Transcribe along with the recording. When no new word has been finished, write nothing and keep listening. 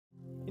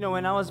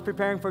when I was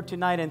preparing for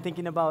tonight and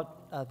thinking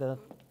about the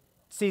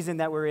season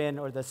that we're in,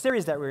 or the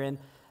series that we're in,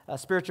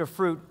 Spiritual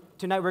Fruit,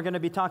 tonight we're going to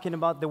be talking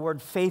about the word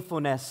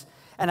faithfulness.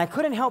 And I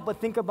couldn't help but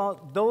think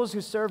about those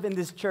who serve in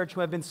this church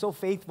who have been so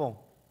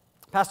faithful.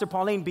 Pastor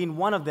Pauline being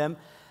one of them,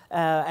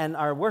 and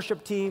our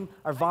worship team,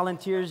 our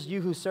volunteers,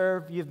 you who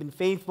serve, you've been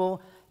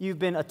faithful, you've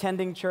been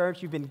attending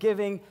church, you've been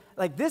giving.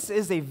 Like, this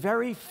is a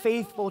very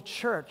faithful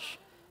church.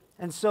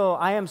 And so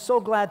I am so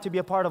glad to be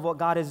a part of what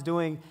God is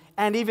doing,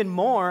 and even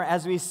more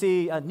as we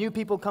see new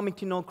people coming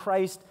to know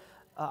Christ,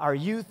 our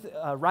youth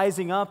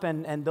rising up,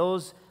 and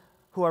those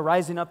who are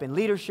rising up in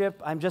leadership.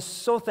 I'm just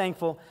so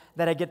thankful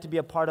that I get to be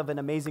a part of an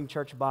amazing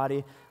church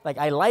body. Like,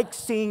 I like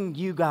seeing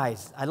you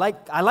guys. I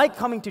like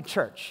coming to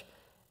church.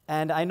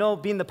 And I know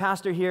being the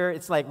pastor here,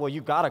 it's like, well,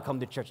 you got to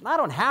come to church. And I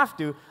don't have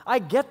to. I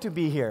get to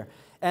be here.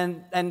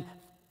 And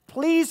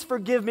please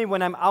forgive me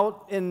when I'm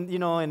out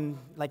in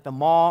like the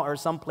mall or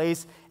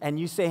someplace and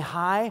you say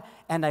hi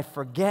and I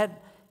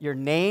forget your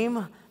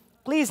name.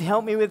 Please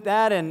help me with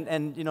that,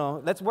 and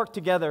let's work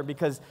together,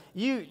 because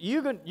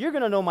you're going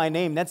to know my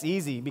name. That's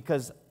easy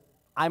because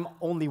I'm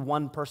only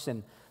one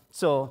person.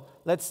 So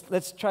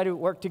let's try to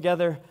work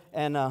together,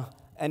 and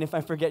if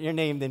I forget your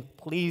name, then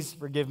please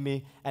forgive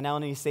me. And I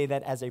only say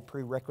that as a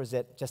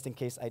prerequisite, just in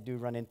case I do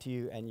run into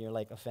you and you're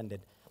like offended,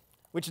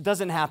 which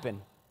doesn't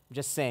happen. I'm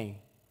just saying,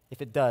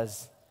 if it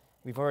does,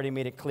 we've already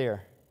made it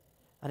clear.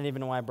 I don't even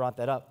know why I brought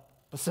that up.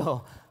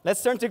 So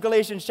let's turn to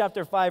Galatians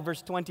chapter 5,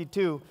 verse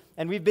 22.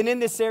 And we've been in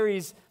this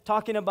series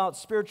talking about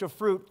spiritual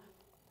fruit.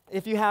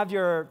 If you have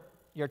your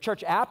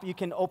church app, you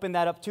can open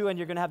that up too, and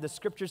you're going to have the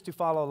scriptures to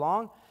follow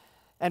along.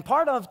 And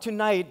part of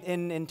tonight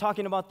in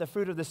talking about the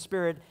fruit of the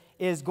Spirit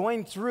is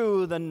going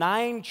through the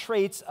 9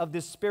 traits of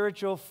this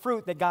spiritual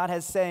fruit that God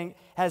has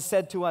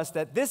said to us,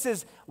 that this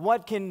is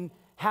what can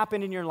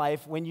happen in your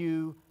life when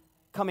you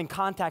come in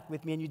contact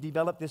with me and you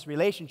develop this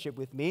relationship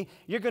with me.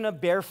 You're going to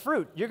bear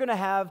fruit. You're going to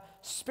have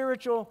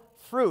spiritual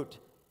fruit.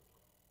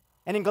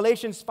 And in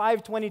Galatians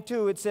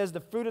 5:22, it says the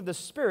fruit of the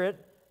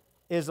Spirit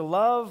is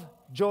love,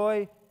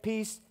 joy,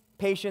 peace,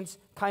 patience,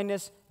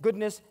 kindness,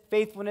 goodness,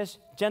 faithfulness,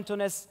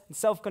 gentleness, and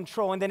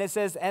self-control. And then it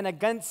says, and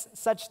against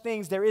such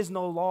things there is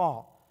no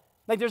law.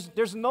 Like,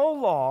 there's no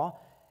law,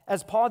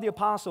 as Paul the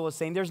Apostle was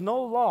saying, there's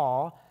no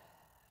law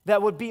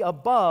that would be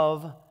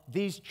above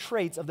these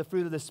traits of the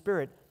fruit of the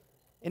Spirit.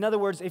 In other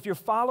words, if you're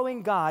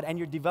following God and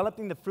you're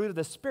developing the fruit of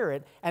the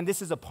Spirit, and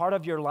this is a part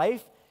of your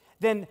life,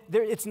 then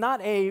it's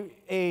not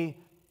a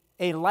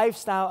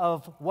lifestyle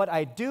of what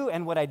I do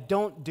and what I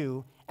don't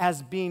do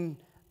as being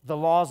the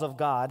laws of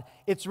God.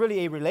 It's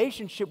really a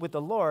relationship with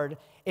the Lord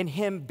in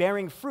Him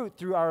bearing fruit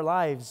through our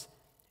lives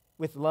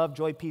with love,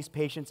 joy, peace,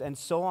 patience, and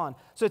so on.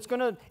 So it's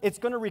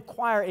gonna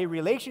require a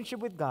relationship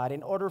with God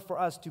in order for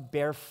us to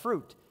bear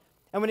fruit.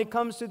 And when it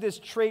comes to this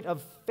trait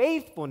of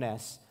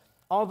faithfulness,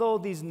 although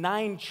these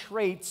 9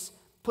 traits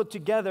put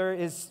together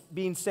is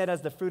being said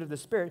as the fruit of the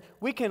Spirit,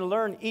 we can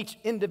learn each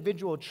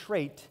individual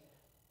trait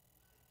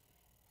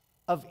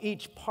of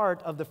each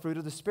part of the fruit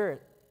of the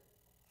Spirit.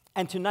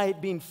 And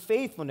tonight, being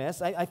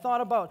faithfulness, I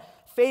thought about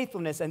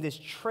faithfulness and this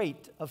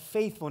trait of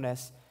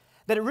faithfulness,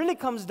 that it really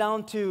comes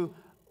down to,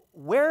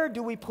 where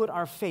do we put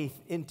our faith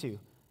into?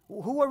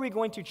 Who are we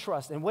going to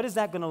trust, and what is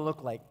that going to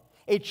look like?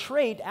 A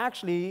trait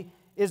actually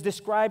is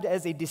described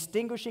as a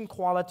distinguishing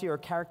quality or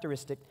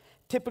characteristic,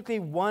 typically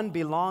one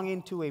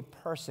belonging to a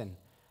person.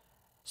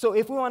 So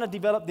if we want to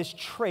develop this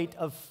trait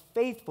of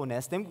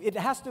faithfulness, then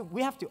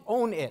we have to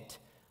own it.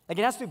 Like,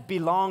 it has to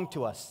belong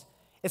to us.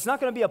 It's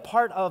not going to be a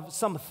part of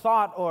some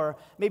thought or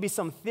maybe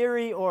some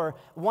theory, or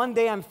one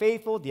day I'm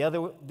faithful, the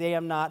other day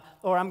I'm not,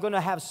 or I'm going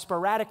to have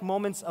sporadic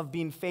moments of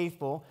being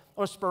faithful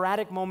or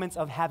sporadic moments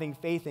of having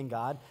faith in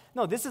God.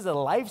 No, this is a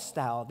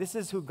lifestyle. This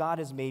is who God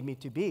has made me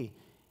to be.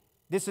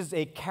 This is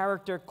a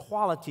character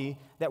quality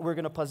that we're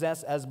going to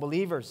possess as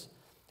believers.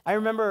 I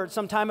remember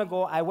some time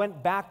ago, I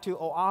went back to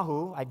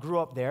Oahu. I grew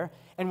up there.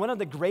 And one of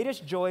the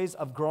greatest joys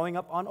of growing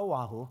up on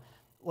Oahu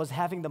was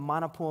having the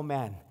Manapool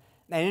Man.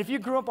 And if you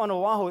grew up on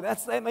Oahu,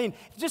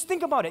 just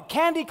think about it.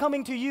 Candy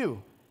coming to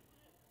you.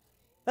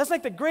 That's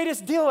like the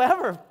greatest deal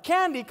ever.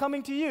 Candy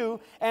coming to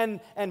you, and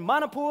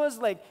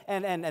Manapuas,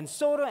 and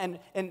soda,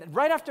 and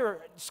right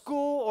after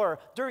school or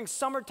during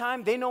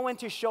summertime, they know when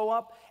to show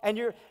up.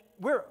 And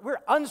we're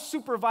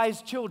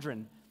unsupervised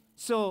children.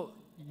 So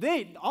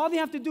all they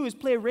have to do is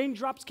play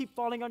raindrops keep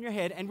falling on your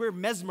head, and we're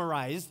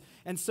mesmerized.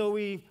 And so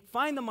we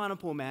find the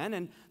Manapool Man.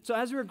 And so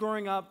as we were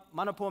growing up,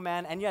 Manapool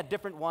Man, and you had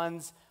different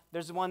ones.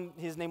 There's one,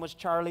 his name was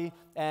Charlie,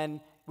 and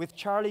with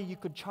Charlie you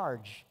could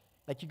charge.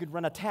 Like, you could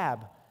run a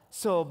tab.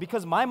 So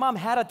because my mom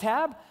had a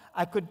tab,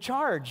 I could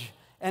charge.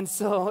 And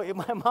so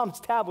my mom's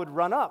tab would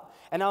run up,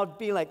 and I would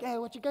be like, hey,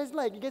 what you guys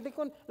like? You guys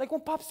like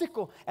one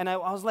popsicle? And I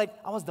was like,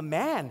 I was the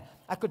man.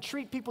 I could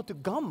treat people to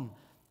gum.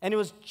 And it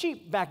was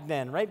cheap back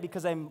then, right?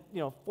 Because I'm,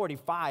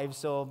 45,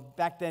 so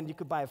back then you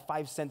could buy a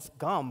 5-cent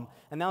gum,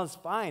 and that was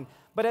fine.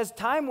 But as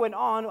time went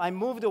on, I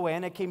moved away,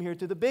 and I came here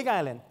to the Big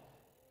Island.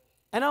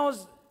 And I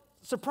was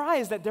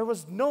surprised that there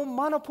was no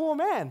Manapool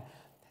Man.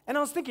 And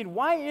I was thinking,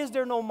 why is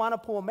there no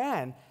Manapool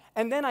Man?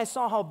 And then I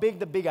saw how big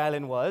the Big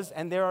Island was,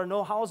 and there are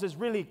no houses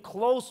really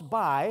close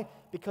by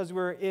because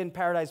we're in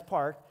Paradise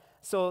Park.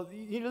 So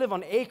you live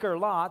on acre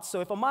lots,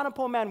 so if a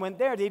monopole man went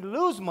there, they'd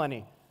lose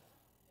money.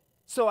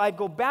 So I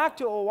go back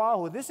to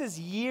Oahu. This is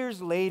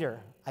years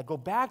later. I go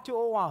back to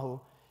Oahu,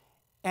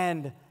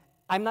 and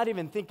I'm not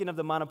even thinking of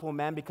the monopole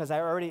man because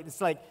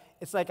it's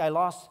like I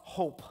lost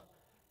hope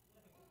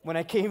when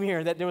I came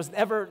here that there was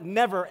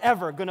never,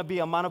 ever going to be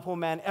a monopole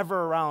man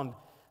ever around.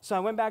 So I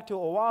went back to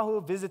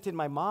Oahu, visited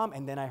my mom,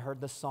 and then I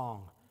heard the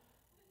song.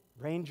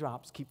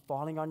 Raindrops keep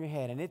falling on your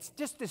head. And it's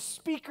just this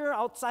speaker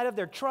outside of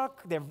their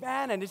truck, their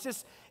van, and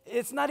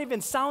it's not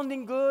even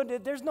sounding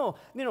good. There's no,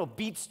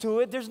 beats to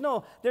it. There's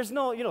no,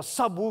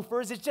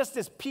 subwoofers. It's just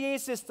this PA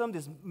system,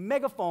 this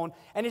megaphone,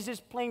 and it's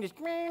just playing this.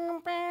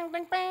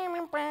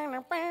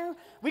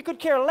 We could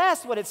care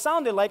less what it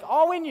sounded like.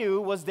 All we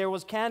knew was there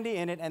was candy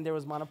in it and there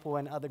was monopole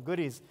and other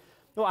goodies.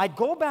 No, I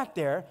go back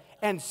there,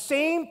 and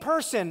same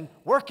person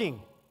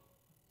working.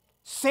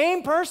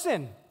 Same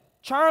person,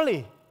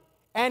 Charlie.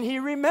 And he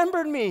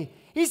remembered me.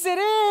 He said,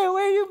 "Hey,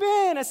 where you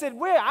been?" I said,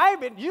 "Where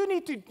I've been? You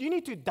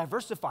need to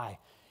diversify.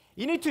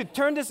 You need to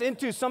turn this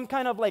into some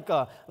kind of like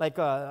a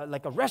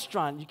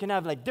restaurant. You can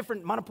have like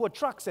different monopole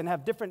trucks and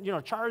have different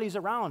Charlies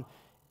around,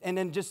 and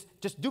then just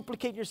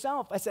duplicate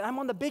yourself." I said, "I'm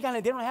on the Big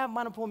Island. They don't have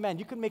monopole man.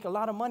 You could make a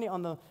lot of money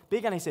on the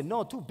Big Island." He said,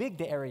 "No, too big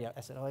the area."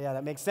 I said, "Oh yeah,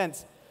 that makes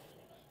sense."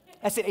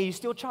 I said, "Hey, you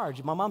still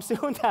charge? My mom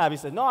still on tab." He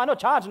said, "No, I don't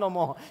charge no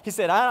more." He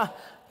said,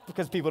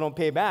 because people don't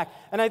pay back.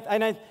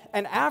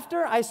 And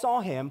after I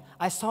saw him,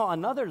 I saw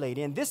another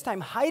lady, and this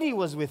time Heidi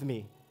was with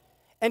me.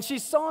 And she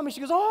saw me, she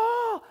goes,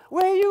 "Oh,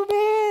 where you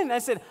been?" I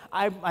said,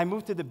 I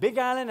moved to the Big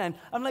Island, and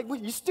I'm like,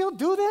 "Wait, you still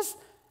do this?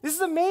 This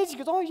is amazing." She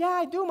goes, "Oh yeah,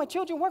 I do. My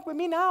children work with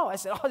me now." I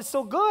said, "Oh, it's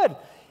so good."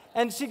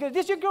 And she goes,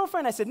 "This your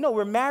girlfriend?" I said, "No,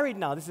 we're married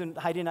now." This is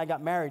Heidi and I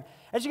got married.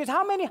 And she goes,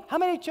 How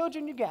many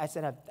children you get?" I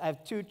said, I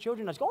have 2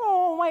 children. I said,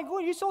 "Oh my God,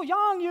 you're so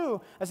young, you."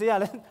 I said, "Yeah,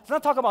 let's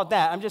not talk about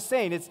that. I'm just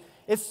saying,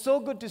 it's so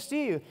good to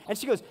see you." And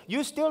she goes,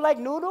 "You still like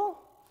noodle?"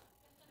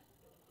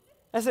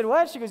 I said,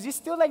 "What?" She goes, "You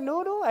still like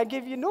noodle? I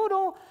give you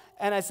noodle."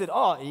 And I said,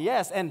 "Oh,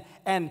 yes."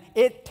 And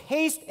it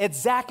tastes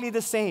exactly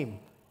the same.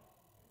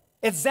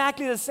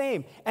 Exactly the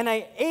same. And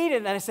I ate it,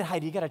 and I said,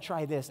 "Heidi, you got to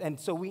try this." And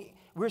so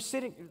we're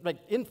sitting like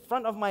in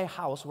front of my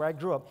house where I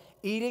grew up,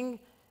 eating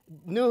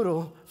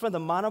noodle from the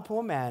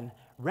monopole man,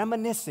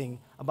 reminiscing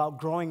about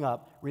growing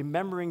up,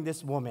 remembering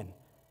this woman.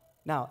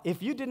 Now,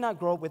 if you did not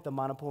grow up with the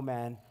monopole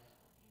man,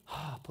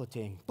 poor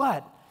thing.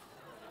 But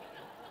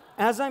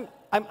as I'm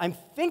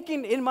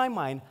thinking in my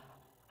mind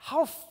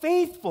how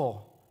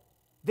faithful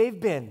they've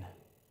been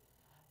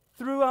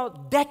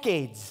throughout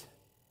decades,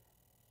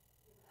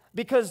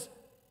 because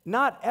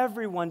not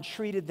everyone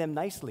treated them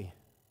nicely.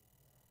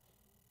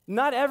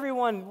 Not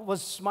everyone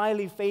was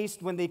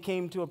smiley-faced when they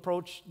came to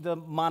approach the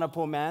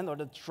monopole man or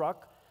the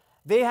truck.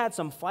 They had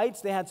some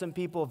fights. They had some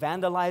people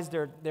vandalize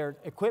their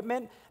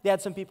equipment. They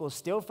had some people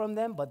steal from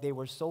them, but they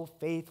were so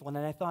faithful. And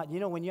I thought,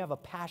 when you have a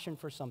passion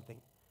for something,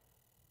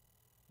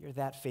 you're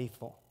that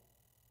faithful.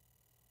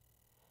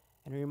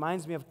 And it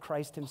reminds me of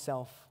Christ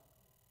himself.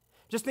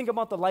 Just think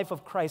about the life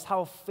of Christ,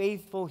 how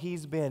faithful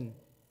he's been.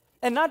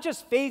 And not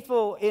just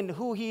faithful in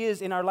who he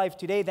is in our life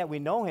today that we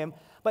know him,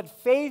 but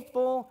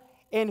faithful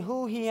in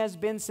who he has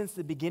been since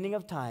the beginning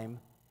of time,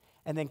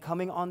 and then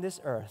coming on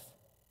this earth,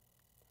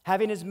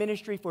 having his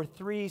ministry for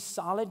 3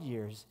 solid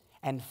years,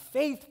 and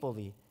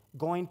faithfully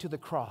going to the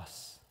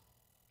cross.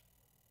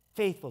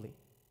 Faithfully.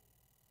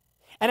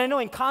 And I know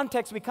in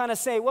context we kind of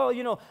say, well,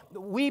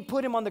 we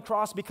put him on the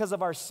cross because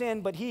of our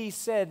sin, but he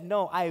said,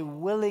 "No, I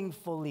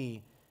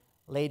willingly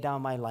lay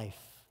down my life.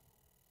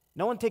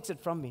 No one takes it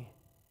from me.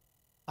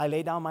 I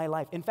lay down my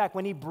life." In fact,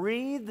 when he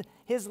breathed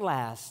his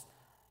last,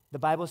 the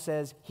Bible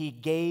says he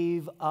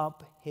gave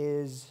up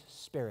his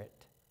spirit.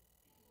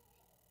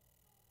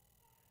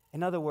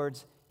 In other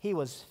words, he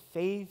was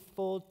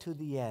faithful to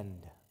the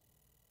end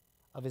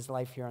of his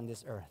life here on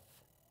this earth.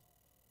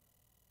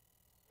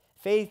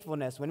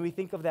 Faithfulness, when we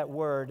think of that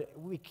word,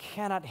 we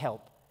cannot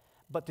help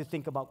but to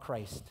think about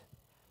Christ.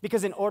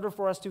 Because in order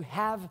for us to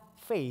have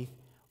faith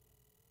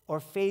or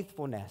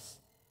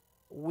faithfulness,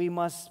 we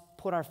must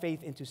put our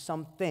faith into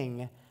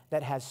something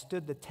that has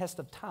stood the test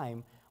of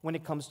time when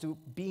it comes to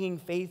being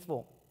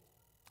faithful.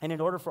 And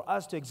in order for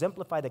us to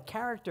exemplify the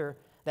character,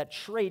 that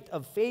trait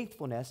of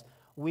faithfulness,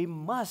 we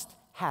must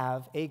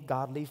have a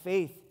godly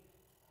faith.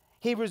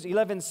 Hebrews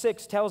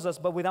 11:6 tells us,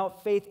 "But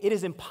without faith it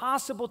is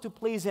impossible to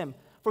please him.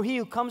 For he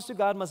who comes to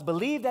God must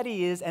believe that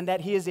he is, and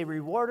that he is a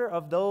rewarder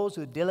of those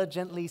who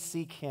diligently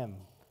seek him."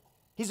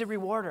 He's a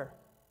rewarder.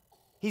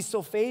 He's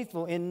so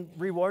faithful in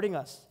rewarding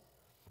us.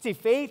 See,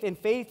 faith and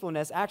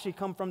faithfulness actually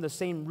come from the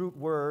same root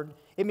word.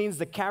 It means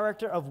the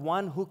character of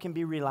one who can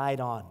be relied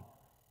on.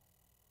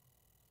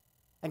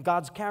 And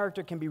God's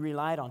character can be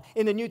relied on.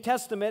 In the New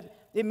Testament,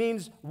 it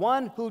means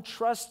one who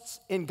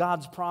trusts in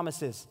God's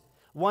promises.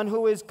 One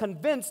who is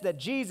convinced that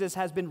Jesus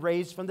has been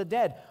raised from the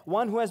dead.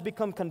 One who has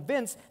become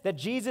convinced that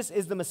Jesus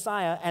is the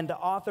Messiah and the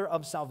author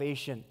of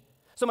salvation.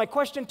 So my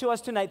question to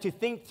us tonight to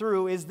think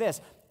through is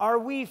this: are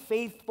we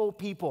faithful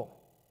people?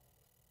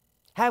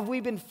 Have we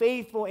been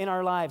faithful in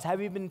our lives? Have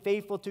we been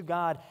faithful to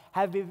God?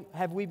 Have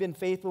we been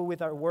faithful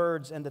with our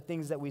words and the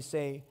things that we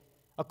say?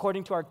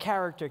 According to our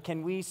character,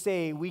 can we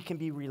say we can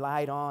be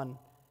relied on?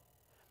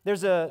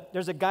 There's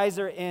a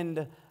geyser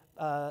in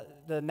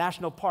the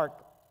national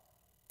park,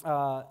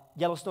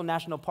 Yellowstone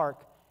National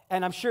Park,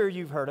 and I'm sure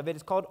you've heard of it.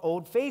 It's called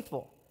Old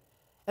Faithful.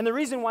 And the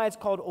reason why it's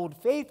called Old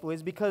Faithful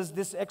is because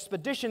this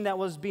expedition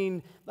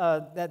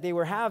that they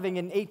were having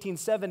in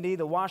 1870,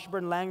 the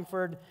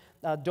Washburn-Langford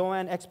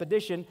Doan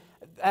expedition,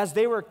 as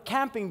they were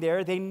camping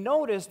there, they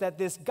noticed that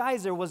this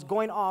geyser was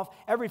going off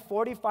every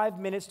 45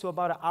 minutes to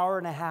about an hour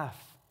and a half.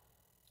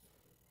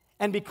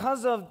 And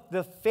because of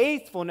the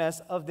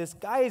faithfulness of this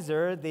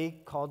geyser,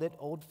 they called it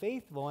Old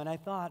Faithful. And I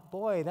thought,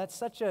 boy, that's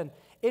such an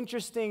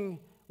interesting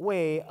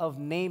way of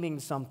naming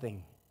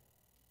something.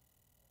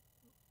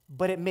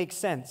 But it makes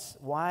sense.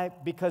 Why?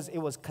 Because it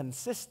was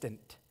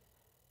consistent.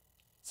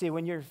 See,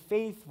 when you're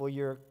faithful,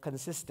 you're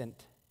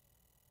consistent.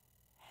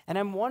 And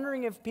I'm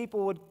wondering if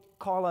people would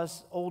call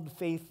us Old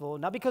Faithful,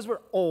 not because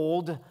we're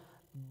old,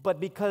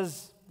 but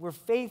because we're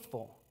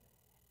faithful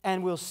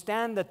and we'll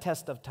stand the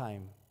test of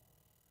time.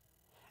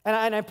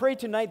 And I pray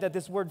tonight that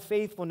this word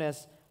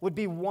faithfulness would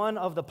be one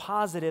of the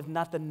positive,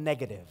 not the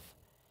negative,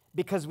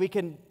 because we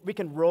can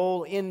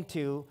roll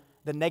into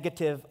the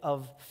negative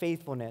of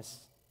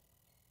faithfulness.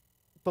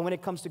 But when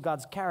it comes to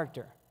God's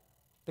character,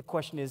 the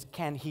question is,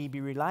 can he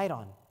be relied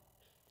on?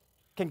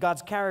 Can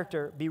God's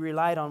character be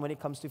relied on when it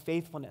comes to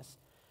faithfulness?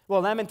 Well,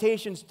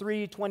 Lamentations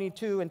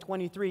 3:22 and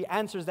 23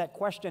 answers that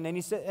question, and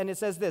it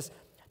says this: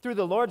 through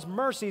the Lord's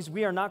mercies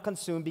we are not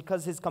consumed,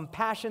 because his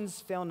compassions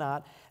fail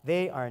not.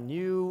 They are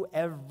new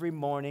every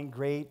morning.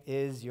 Great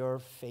is your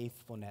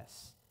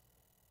faithfulness.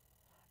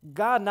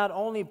 God not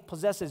only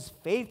possesses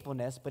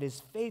faithfulness, but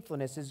his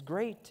faithfulness is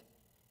great.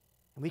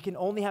 And we can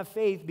only have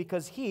faith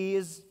because he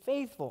is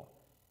faithful.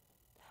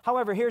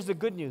 However, here's the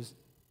good news.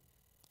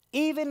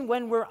 Even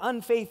when we're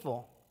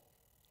unfaithful,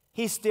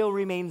 he still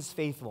remains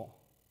faithful.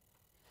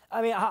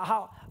 I mean,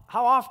 how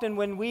often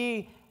when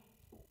we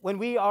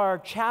are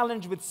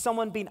challenged with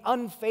someone being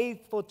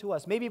unfaithful to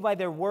us, maybe by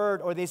their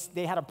word, or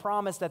they had a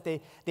promise that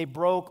they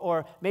broke,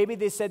 or maybe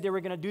they said they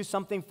were going to do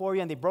something for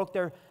you and they broke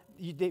their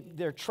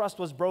trust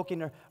was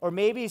broken, or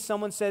maybe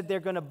someone said they're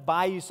going to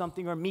buy you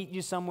something or meet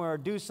you somewhere or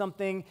do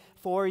something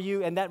for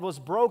you and that was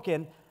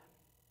broken,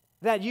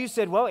 that you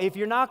said, well, if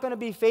you're not going to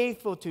be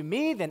faithful to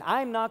me, then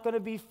I'm not going to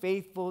be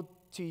faithful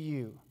to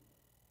you.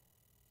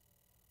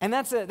 And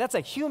that's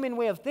a human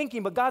way of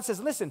thinking, but God says,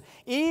 listen,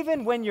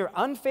 even when you're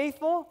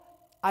unfaithful,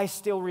 I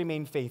still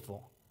remain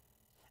faithful.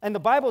 And the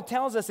Bible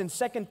tells us in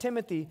 2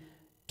 Timothy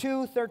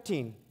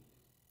 2:13, it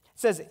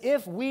says,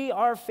 if we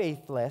are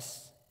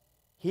faithless,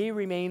 he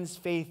remains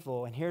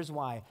faithful. And here's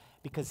why.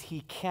 Because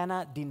he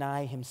cannot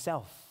deny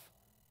himself.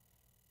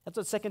 That's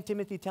what 2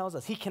 Timothy tells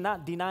us. He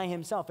cannot deny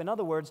himself. In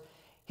other words,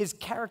 his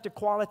character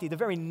quality, the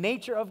very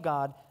nature of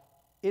God,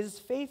 is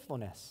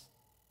faithfulness.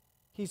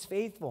 He's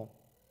faithful.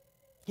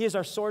 He is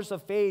our source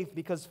of faith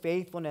because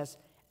faithfulness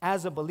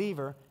as a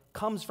believer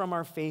comes from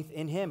our faith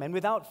in him. And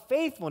without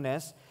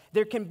faithfulness,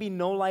 there can be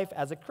no life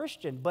as a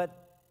Christian.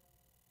 But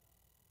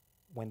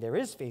when there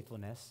is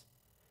faithfulness,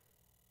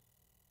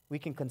 we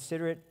can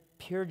consider it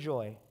pure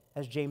joy,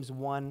 as James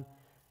 1,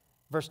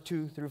 verse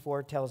 2 through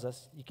 4 tells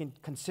us. You can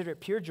consider it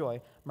pure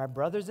joy, my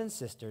brothers and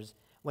sisters,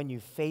 when you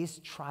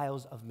face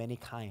trials of many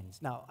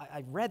kinds. Now,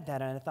 I read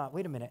that and I thought,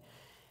 wait a minute.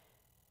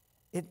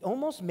 It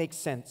almost makes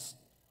sense.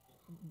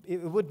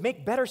 It would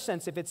make better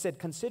sense if it said,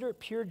 consider it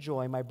pure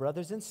joy, my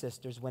brothers and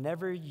sisters,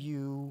 whenever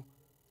you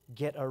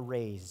get a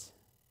raise.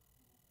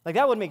 Like,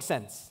 that would make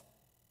sense.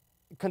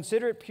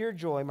 Consider it pure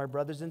joy, my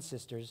brothers and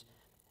sisters,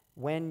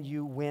 when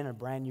you win a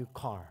brand new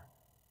car.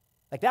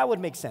 Like, that would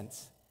make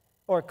sense.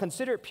 Or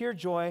consider it pure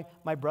joy,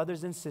 my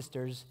brothers and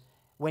sisters,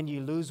 when you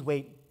lose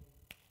weight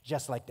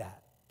just like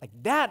that. Like,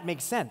 that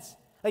makes sense.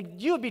 Like,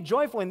 you would be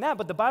joyful in that,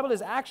 but the Bible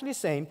is actually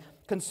saying,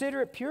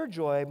 consider it pure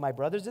joy, my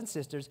brothers and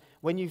sisters,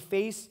 when you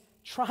face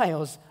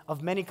trials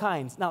of many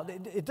kinds. Now,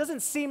 it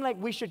doesn't seem like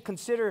we should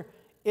consider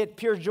it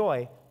pure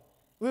joy.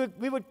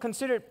 We would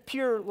consider it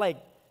pure, like,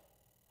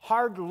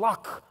 hard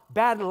luck,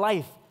 bad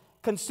life.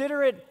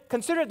 Consider it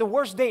the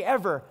worst day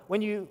ever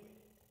when you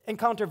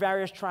encounter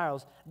various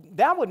trials.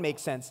 That would make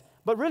sense.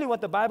 But really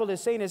what the Bible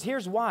is saying is,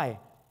 here's why.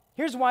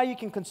 Here's why you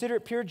can consider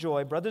it pure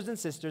joy, brothers and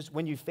sisters,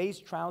 when you face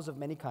trials of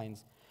many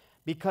kinds.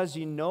 Because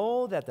you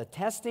know that the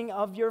testing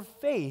of your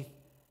faith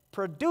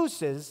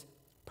produces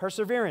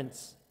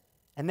perseverance.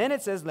 And then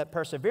it says, let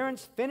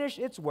perseverance finish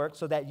its work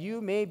so that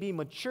you may be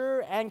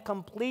mature and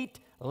complete,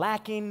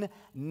 lacking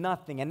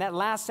nothing. And that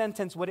last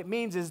sentence, what it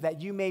means is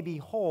that you may be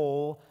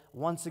whole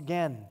once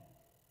again.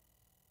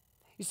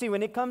 You see,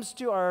 when it comes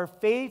to our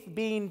faith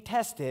being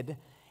tested,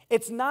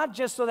 it's not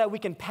just so that we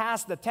can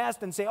pass the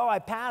test and say, oh, I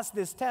passed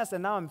this test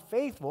and now I'm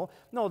faithful.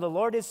 No, the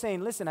Lord is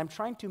saying, listen, I'm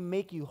trying to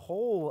make you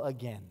whole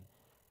again.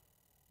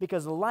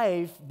 Because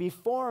life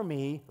before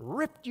me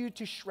ripped you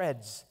to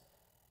shreds.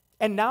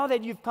 And now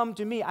that you've come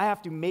to me, I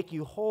have to make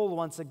you whole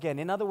once again.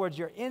 In other words,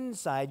 your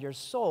inside, your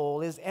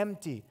soul is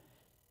empty.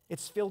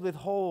 It's filled with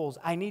holes.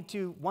 I need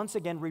to, once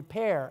again,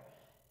 repair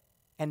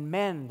and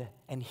mend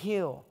and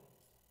heal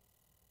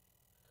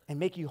and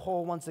make you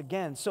whole once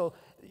again. So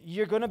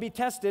you're going to be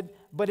tested,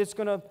 but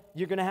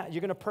you're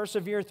going to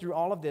persevere through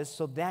all of this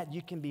so that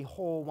you can be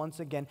whole once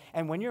again.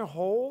 And when you're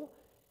whole,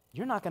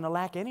 you're not going to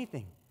lack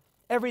anything.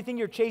 Everything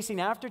you're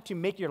chasing after to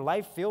make your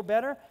life feel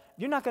better,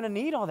 you're not going to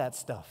need all that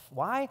stuff.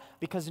 Why?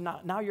 Because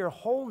now your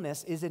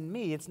wholeness is in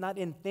me. It's not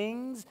in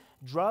things,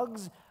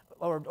 drugs,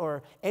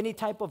 or any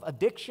type of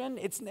addiction.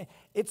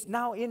 It's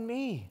now in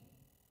me.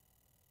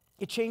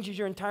 It changes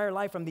your entire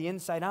life from the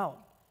inside out.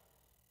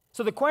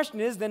 So the question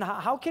is then,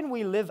 how can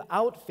we live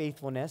out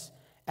faithfulness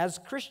as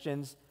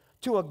Christians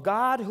to a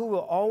God who will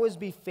always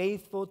be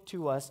faithful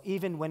to us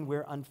even when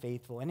we're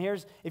unfaithful? And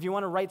if you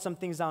want to write some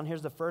things down,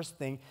 here's the first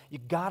thing. You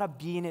got to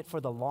be in it for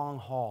the long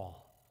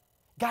haul.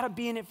 Got to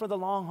be in it for the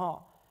long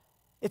haul.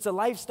 It's a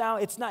lifestyle.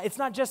 It's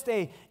not just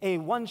a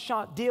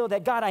one-shot deal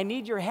that, God, I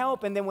need your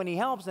help, and then when he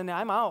helps, then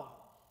I'm out.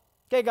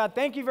 Okay, God,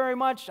 thank you very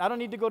much. I don't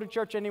need to go to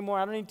church anymore.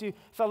 I don't need to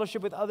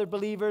fellowship with other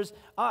believers.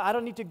 I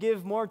don't need to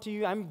give more to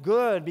you. I'm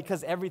good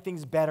because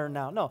everything's better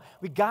now. No,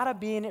 we got to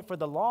be in it for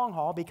the long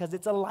haul because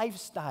it's a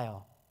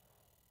lifestyle.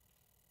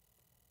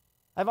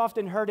 I've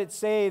often heard it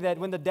say that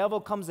when the devil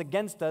comes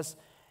against us,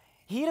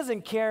 he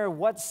doesn't care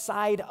what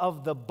side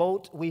of the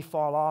boat we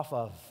fall off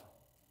of,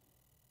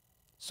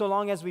 so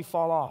long as we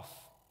fall off.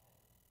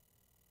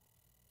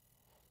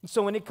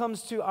 So when it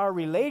comes to our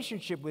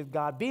relationship with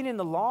God, being in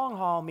the long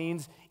haul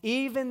means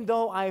even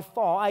though I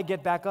fall, I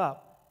get back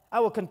up.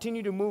 I will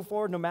continue to move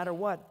forward no matter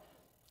what.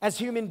 As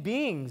human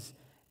beings,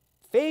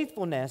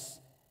 faithfulness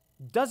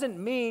doesn't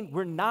mean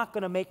we're not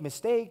going to make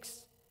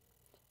mistakes.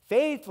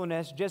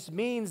 Faithfulness just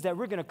means that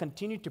we're going to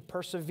continue to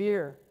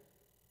persevere.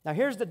 Now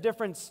here's the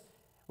difference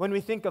when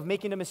we think of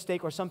making a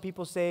mistake, or some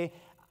people say,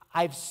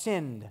 I've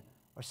sinned,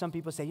 or some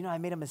people say, I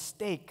made a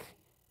mistake.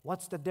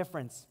 What's the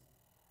difference?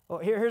 Well,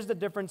 here's the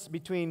difference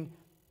between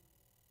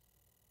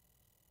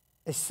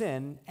a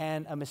sin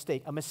and a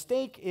mistake. A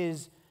mistake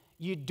is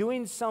you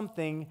doing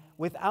something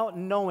without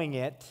knowing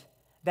it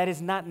that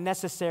is not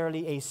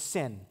necessarily a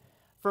sin.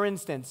 For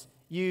instance,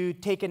 you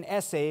take an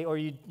essay or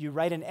you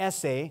write an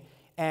essay,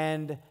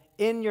 and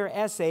in your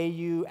essay,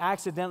 you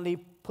accidentally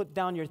put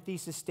down your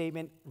thesis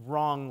statement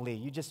wrongly.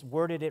 You just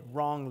worded it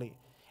wrongly.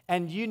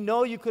 And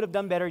you could have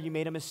done better, you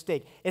made a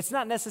mistake. It's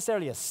not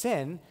necessarily a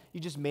sin, you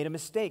just made a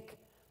mistake.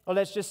 Or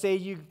let's just say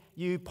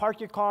you park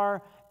your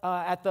car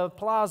at the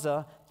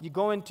plaza, you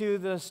go into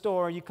the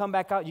store, you come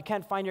back out, you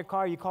can't find your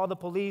car, you call the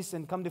police,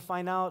 and come to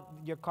find out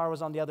your car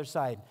was on the other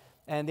side.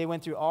 And they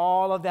went through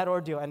all of that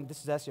ordeal, and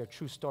this is actually a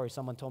true story.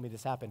 Someone told me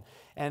this happened.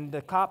 And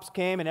the cops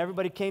came, and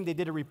everybody came, they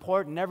did a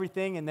report and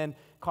everything, and then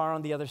car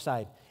on the other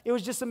side. It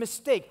was just a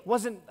mistake. It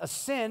wasn't a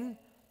sin,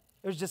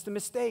 it was just a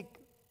mistake.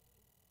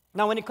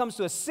 Now, when it comes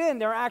to a sin,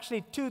 there are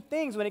actually two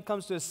things when it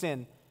comes to a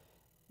sin.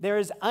 There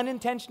is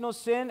unintentional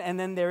sin, and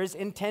then there is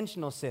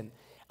intentional sin.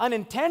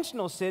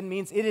 Unintentional sin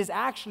means it is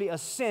actually a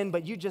sin,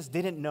 but you just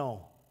didn't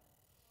know.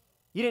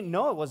 You didn't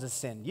know it was a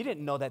sin. You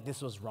didn't know that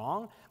this was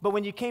wrong. But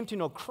when you came to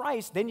know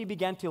Christ, then you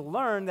began to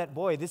learn that,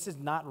 boy, this is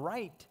not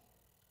right.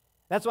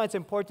 That's why it's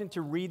important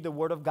to read the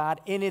Word of God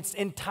in its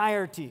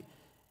entirety,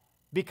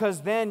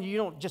 because then you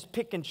don't just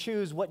pick and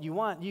choose what you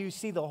want. You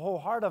see the whole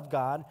heart of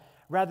God,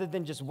 rather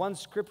than just one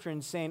scripture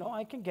and saying,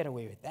 I can get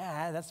away with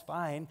that, that's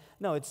fine.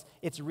 No,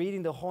 it's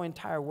reading the whole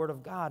entire Word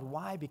of God.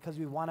 Why? Because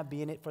we want to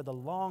be in it for the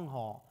long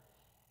haul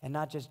and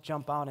not just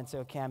jump out and say,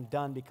 okay, I'm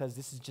done because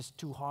this is just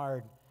too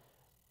hard.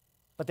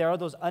 But there are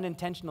those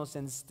unintentional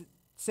sins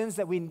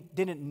that we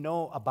didn't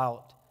know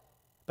about,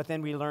 but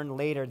then we learn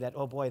later that,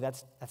 oh boy,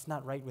 that's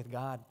not right with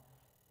God.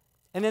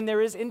 And then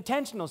there is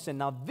intentional sin.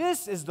 Now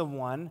this is the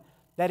one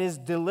that is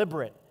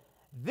deliberate.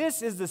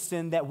 This is the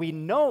sin that we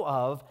know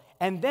of,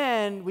 and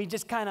then we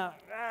just kind of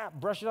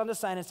brush it on the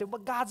side and say,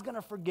 well, God's going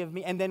to forgive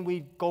me, and then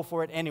we go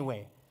for it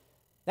anyway.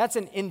 That's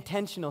an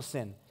intentional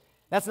sin.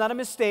 That's not a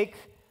mistake.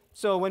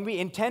 So when we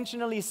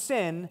intentionally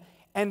sin,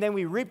 and then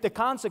we reap the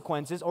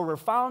consequences, or we're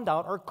found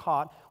out or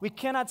caught, we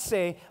cannot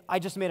say, I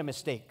just made a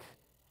mistake.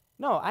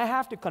 No, I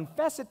have to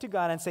confess it to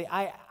God and say,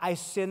 I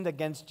sinned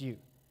against you.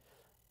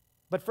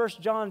 But 1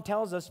 John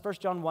tells us, 1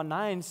 John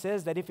 1:9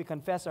 says that if we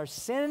confess our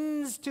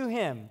sins to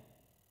Him,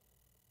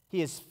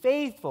 He is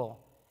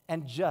faithful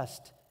and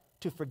just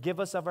to forgive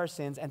us of our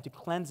sins and to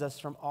cleanse us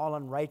from all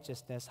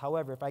unrighteousness.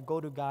 However, if I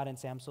go to God and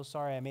say, I'm so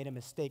sorry, I made a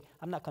mistake,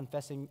 I'm not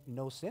confessing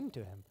no sin to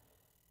Him.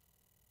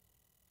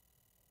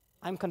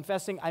 I'm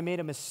confessing I made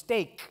a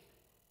mistake.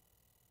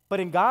 But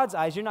in God's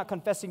eyes, you're not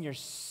confessing your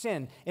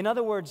sin. In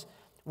other words,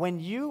 when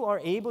you are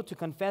able to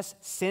confess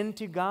sin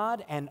to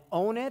God and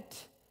own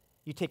it,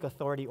 you take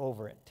authority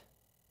over it.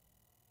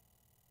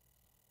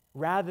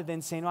 Rather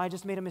than saying, I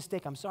just made a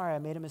mistake. I'm sorry, I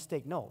made a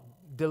mistake. No,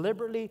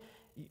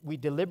 we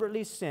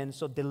deliberately sin,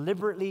 so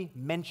deliberately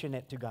mention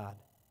it to God.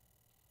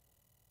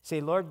 Say,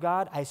 Lord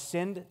God, I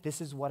sinned. This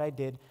is what I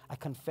did. I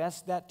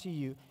confess that to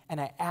you, and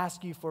I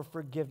ask you for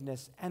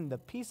forgiveness. And the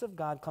peace of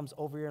God comes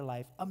over your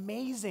life.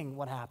 Amazing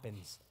what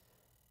happens.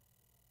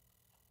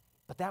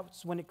 But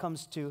that's when it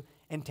comes to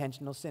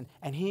intentional sin.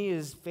 And He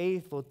is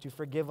faithful to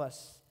forgive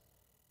us.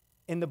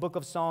 In the book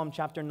of Psalm,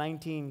 chapter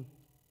 19,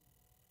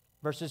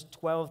 verses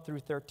 12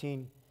 through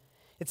 13,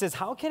 it says,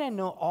 "How can I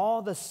know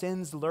all the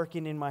sins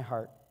lurking in my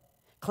heart?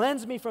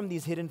 Cleanse me from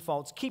these hidden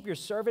faults. Keep your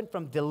servant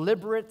from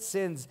deliberate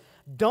sins.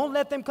 Don't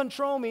let them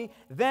control me.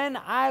 Then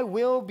I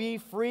will be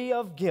free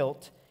of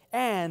guilt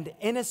and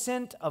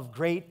innocent of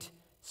great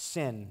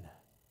sin."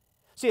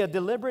 See, a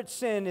deliberate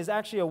sin is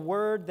actually a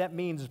word that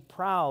means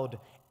proud,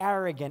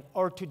 arrogant,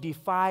 or to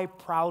defy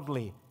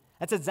proudly.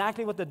 That's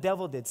exactly what the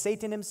devil did.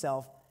 Satan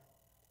himself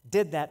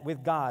did that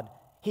with God.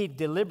 He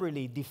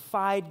deliberately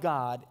defied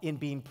God in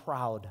being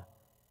proud.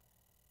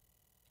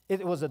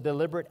 It was a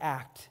deliberate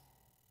act.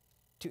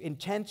 To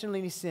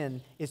intentionally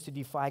sin is to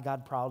defy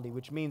God proudly,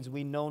 which means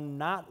we know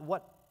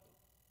what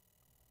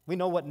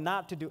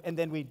not to do, and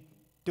then we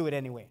do it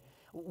anyway.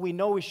 We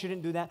know we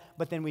shouldn't do that,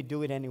 but then we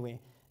do it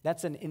anyway.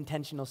 That's an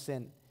intentional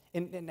sin.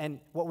 And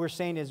what we're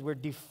saying is we're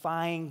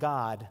defying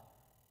God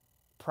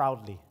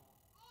proudly.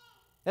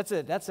 That's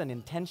an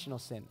intentional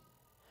sin.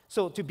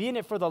 So to be in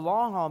it for the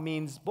long haul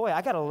means, boy,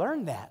 I got to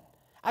learn that.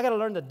 I got to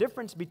learn the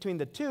difference between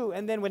the two.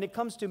 And then when it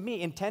comes to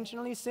me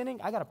intentionally sinning,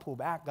 I got to pull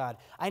back, God.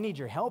 I need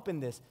your help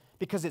in this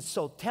because it's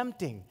so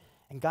tempting.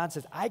 And God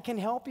says, I can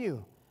help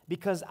you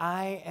because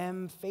I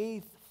am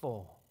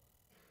faithful.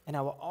 And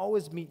I will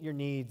always meet your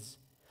needs.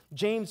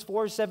 James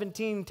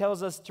 4:17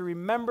 tells us to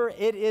remember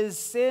it is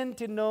sin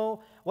to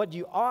know what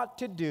you ought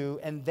to do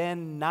and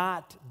then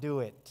not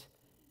do it.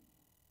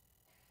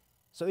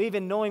 So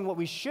even knowing what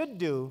we should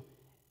do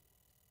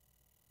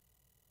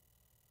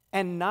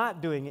and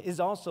not doing it is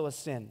also a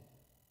sin.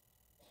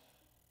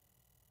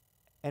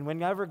 And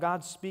whenever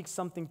God speaks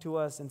something to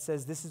us and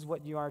says, this is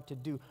what you are to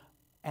do,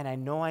 and I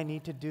know I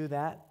need to do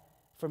that,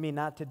 for me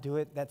not to do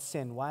it, that's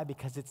sin. Why?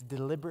 Because it's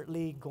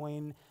deliberately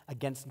going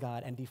against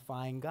God and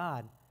defying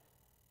God.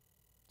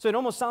 So it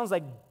almost sounds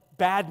like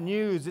bad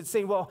news. It's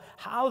saying, well,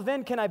 how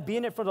then can I be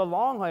in it for the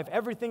long haul if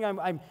everything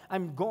I'm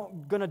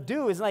going to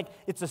do is like,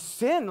 it's a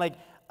sin? Like,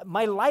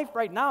 my life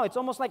right now, it's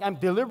almost like I'm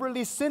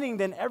deliberately sinning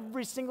then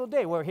every single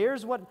day. Well,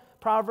 here's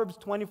what Proverbs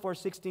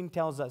 24:16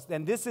 tells us.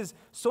 And this is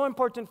so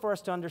important for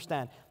us to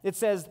understand. It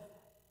says,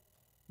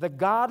 the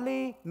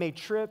godly may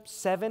trip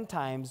 7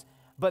 times,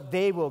 but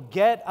they will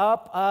get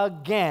up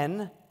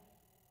again.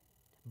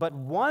 But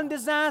one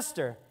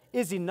disaster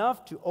is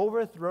enough to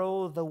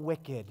overthrow the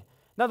wicked.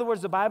 In other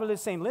words, the Bible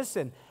is saying,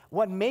 listen,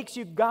 what makes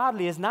you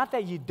godly is not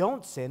that you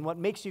don't sin. What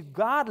makes you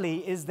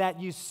godly is that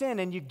you sin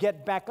and you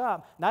get back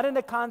up. Not in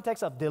the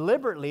context of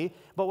deliberately,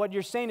 but what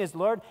you're saying is,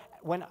 Lord,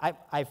 when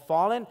I've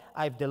fallen,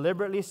 I've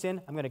deliberately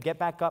sinned, I'm going to get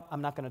back up.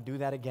 I'm not going to do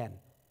that again.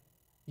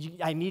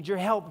 I need your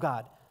help,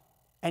 God.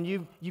 And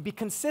you be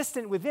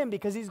consistent with Him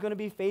because He's going to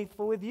be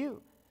faithful with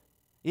you.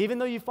 Even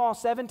though you fall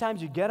 7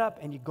 times, you get up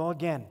and you go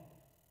again.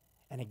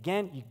 And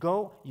again, you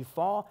go, you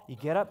fall, you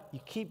get up,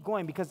 you keep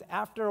going. Because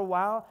after a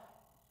while,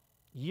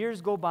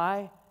 years go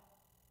by,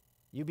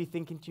 you'll be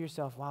thinking to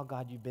yourself, wow,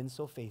 God, you've been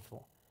so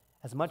faithful.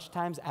 As much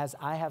times as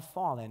I have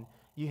fallen,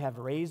 you have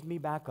raised me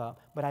back up,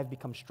 but I've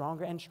become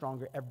stronger and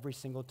stronger every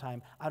single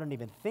time. I don't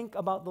even think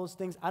about those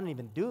things. I don't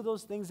even do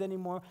those things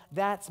anymore.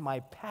 That's my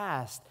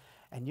past.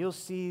 And you'll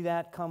see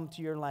that come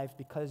to your life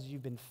because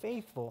you've been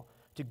faithful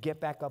to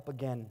get back up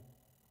again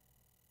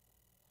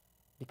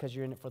because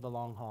you're in it for the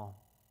long haul.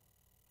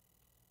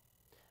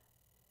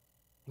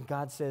 And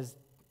God says,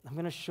 I'm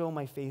going to show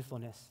my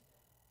faithfulness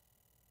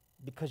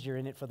because you're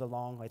in it for the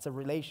long haul. It's a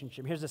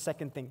relationship. Here's the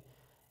second thing,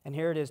 and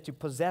here it is, to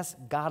possess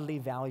godly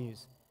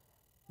values.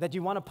 That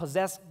you want to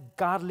possess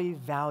godly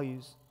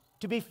values.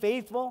 To be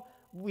faithful,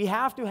 we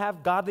have to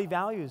have godly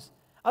values.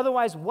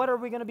 Otherwise, what are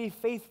we going to be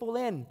faithful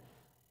in?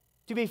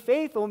 To be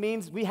faithful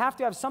means we have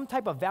to have some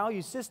type of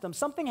value system.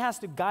 Something has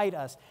to guide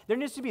us. There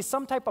needs to be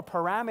some type of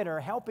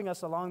parameter helping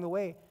us along the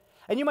way.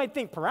 And you might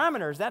think,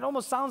 parameters, that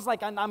almost sounds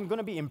like I'm going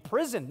to be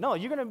imprisoned. No,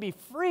 you're going to be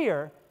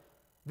freer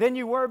than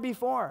you were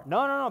before.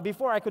 No.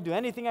 Before I could do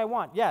anything I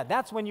want. Yeah,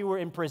 that's when you were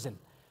in prison.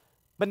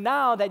 But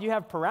now that you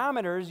have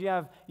parameters, you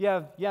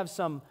have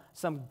some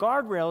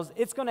guardrails,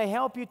 it's going to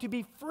help you to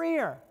be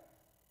freer.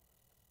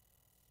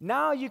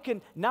 Now you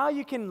can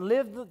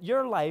live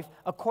your life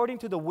according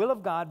to the will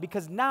of God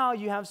because now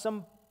you have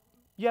some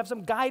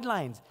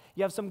guidelines,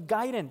 you have some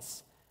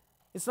guidance.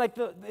 It's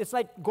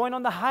like going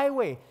on the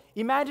highway.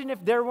 Imagine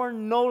if there were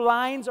no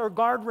lines or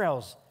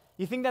guardrails.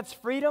 You think that's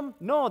freedom?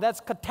 No, that's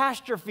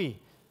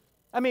catastrophe.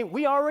 I mean,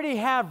 we already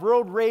have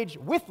road rage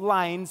with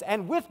lines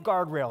and with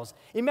guardrails.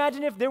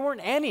 Imagine if there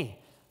weren't any.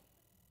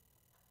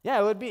 Yeah,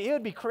 it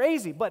would be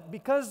crazy. But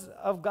because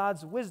of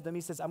God's wisdom,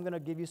 He says, I'm going to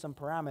give you some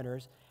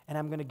parameters and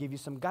I'm going to give you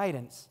some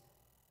guidance.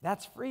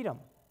 That's freedom.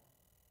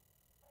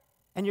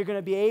 And you're going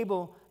to be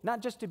able,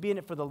 not just to be in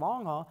it for the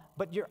long haul,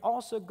 but you're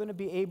also going to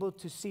be able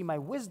to see my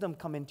wisdom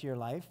come into your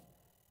life.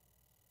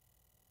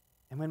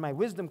 And when my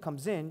wisdom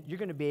comes in, you're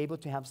going to be able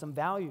to have some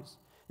values.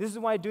 This is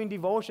why doing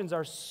devotions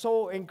are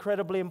so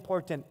incredibly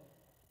important,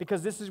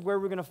 because this is where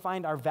we're going to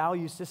find our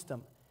value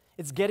system.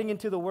 It's getting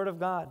into the Word of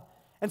God.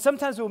 And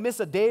sometimes we'll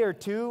miss a day or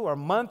two or a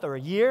month or a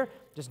year,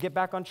 just get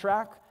back on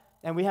track.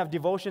 And we have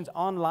devotions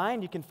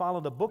online. You can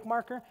follow the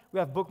bookmarker. We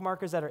have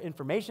bookmarkers at our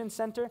information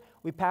center.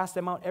 We pass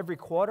them out every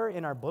quarter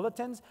in our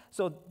bulletins.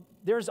 So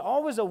there's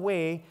always a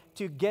way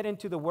to get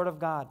into the Word of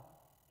God.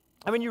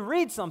 And when you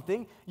read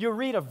something, you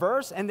read a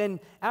verse, and then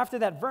after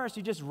that verse,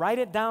 you just write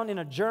it down in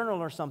a journal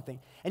or something.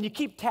 And you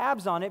keep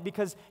tabs on it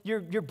because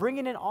you're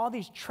bringing in all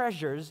these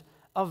treasures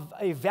of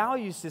a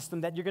value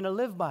system that you're going to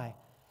live by.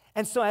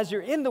 And so as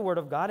you're in the Word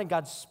of God and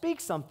God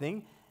speaks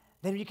something,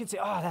 then you can say,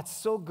 oh, that's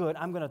so good.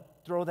 I'm going to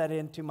throw that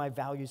into my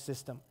value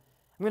system.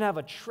 I'm going to have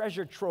a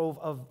treasure trove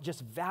of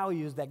just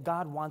values that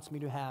God wants me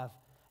to have,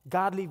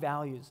 godly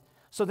values,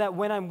 so that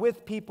when I'm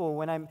with people,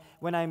 when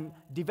I'm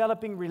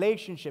developing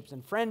relationships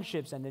and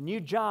friendships and a new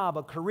job,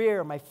 a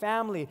career, my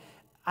family,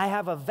 I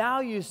have a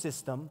value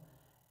system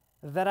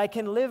that I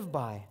can live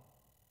by.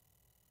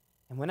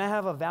 And when I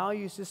have a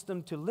value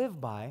system to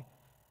live by,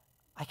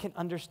 I can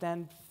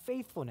understand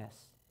faithfulness.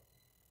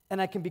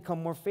 And I can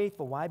become more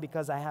faithful. Why?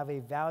 Because I have a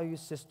value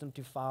system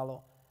to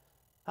follow.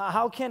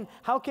 How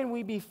can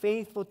we be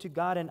faithful to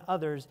God and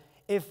others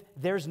if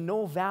there's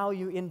no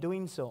value in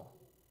doing so?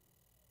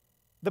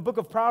 The book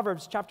of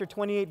Proverbs, chapter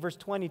 28, verse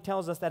 20,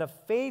 tells us that a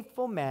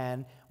faithful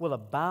man will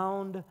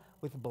abound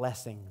with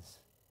blessings.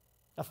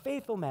 A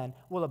faithful man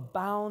will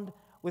abound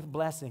with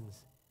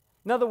blessings.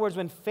 In other words,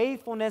 when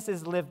faithfulness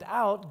is lived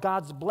out,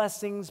 God's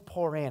blessings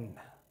pour in.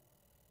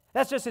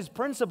 That's just his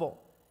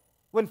principle.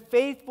 When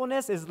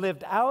faithfulness is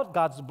lived out,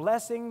 God's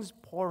blessings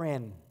pour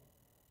in.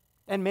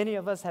 And many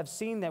of us have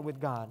seen that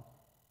with God.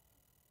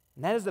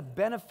 And that is the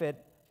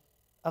benefit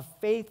of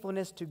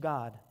faithfulness to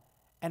God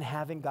and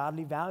having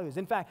godly values.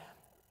 In fact,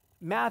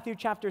 Matthew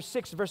chapter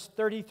 6, verse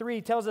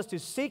 33 tells us to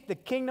seek the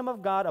kingdom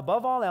of God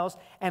above all else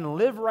and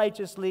live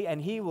righteously,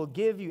 and he will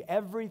give you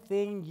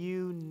everything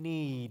you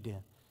need.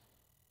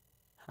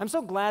 I'm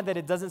so glad that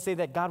it doesn't say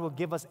that God will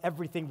give us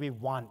everything we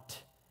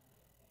want.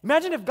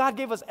 Imagine if God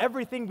gave us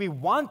everything we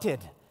wanted.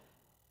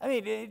 I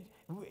mean,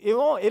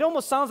 it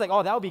almost sounds like,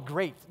 oh, that would be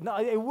great. No,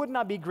 it would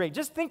not be great.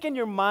 Just think in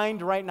your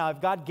mind right now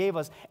if God gave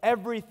us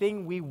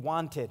everything we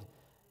wanted.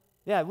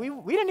 Yeah, we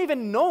didn't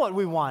even know what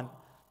we want.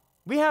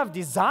 We have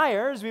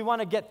desires, we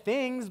want to get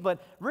things,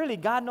 but really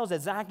God knows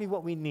exactly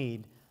what we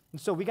need. And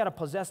so we got to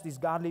possess these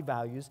godly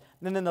values.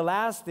 And then the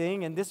last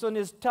thing, and this one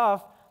is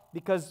tough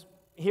because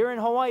here in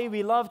Hawaii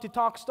we love to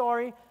talk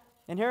story,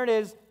 and here it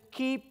is,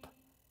 keep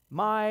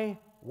my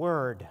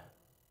word.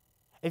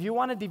 If you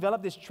want to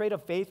develop this trait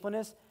of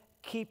faithfulness,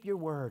 keep your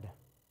word.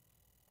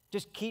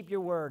 Just keep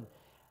your word.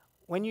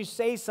 When you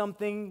say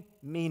something,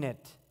 mean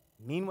it.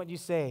 Mean what you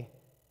say.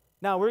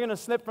 Now, we're going to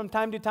slip from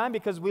time to time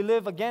because we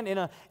live, again,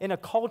 in a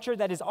culture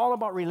that is all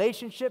about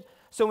relationship.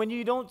 So when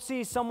you don't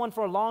see someone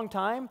for a long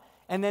time,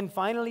 and then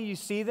finally you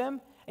see them,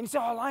 and you say,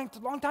 oh,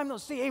 long time no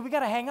see. Hey, we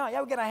got to hang out.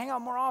 Yeah, we got to hang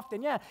out more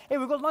often. Yeah. Hey,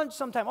 we go lunch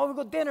sometime. Oh, we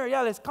go dinner.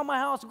 Yeah, let's come to my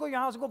house. We go to your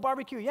house. We go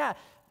barbecue. Yeah.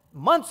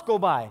 Months go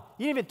by.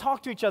 You didn't even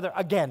talk to each other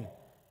again.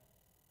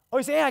 Or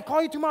you say, hey, I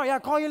call you tomorrow. Yeah, I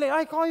call you later.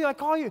 I call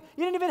you. You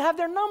didn't even have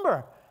their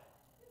number.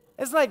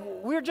 It's like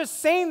we're just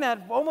saying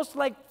that almost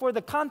like for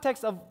the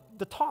context of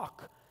the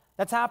talk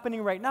that's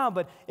happening right now.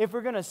 But if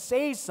we're going to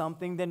say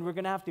something, then we're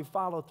going to have to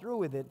follow through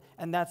with it.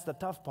 And that's the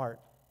tough part.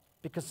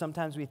 Because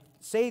sometimes we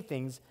say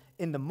things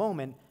in the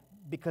moment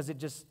because it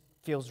just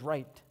feels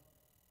right.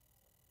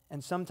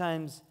 And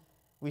sometimes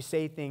we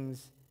say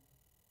things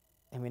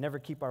and we never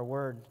keep our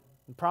word.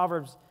 In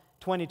Proverbs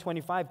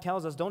 20:25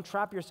 tells us, don't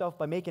trap yourself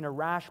by making a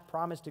rash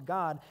promise to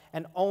God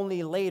and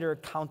only later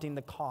counting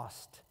the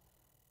cost.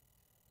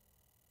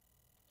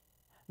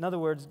 In other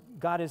words,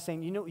 God is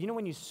saying, you know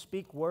when you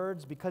speak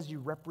words, because you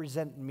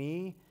represent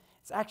me,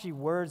 it's actually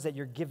words that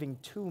you're giving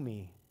to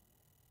me.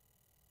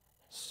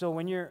 So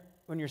when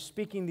you're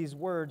speaking these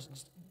words,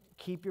 just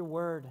keep your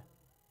word.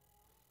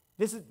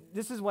 This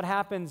is what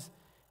happens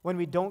when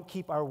we don't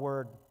keep our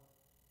word.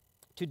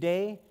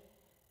 Today,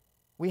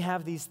 we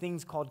have these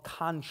things called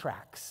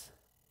contracts.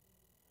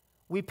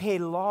 We pay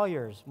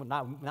lawyers, well,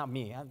 not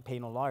me, I don't pay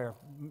no lawyer.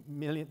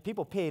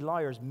 People pay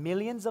lawyers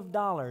millions of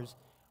dollars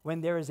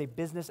when there is a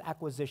business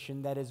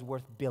acquisition that is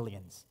worth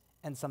billions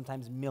and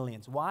sometimes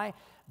millions. Why?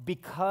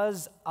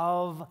 Because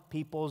of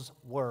people's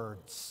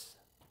words.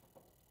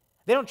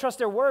 They don't trust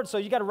their words, so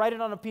you got to write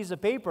it on a piece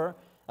of paper,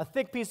 a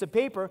thick piece of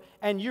paper,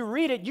 and you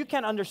read it, you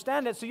can't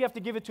understand it, so you have to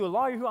give it to a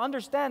lawyer who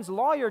understands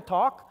lawyer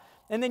talk,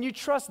 and then you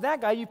trust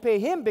that guy, you pay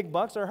him big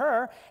bucks or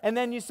her, and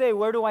then you say,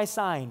 where do I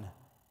sign?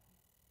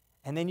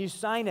 And then you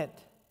sign it.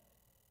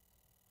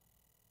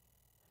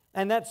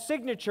 And that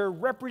signature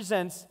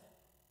represents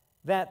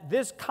that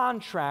this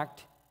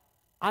contract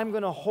I'm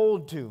going to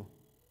hold to,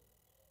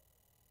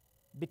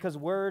 because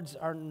words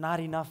are not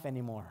enough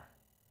anymore.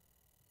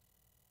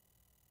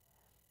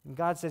 And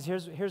God says,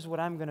 here's what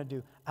I'm going to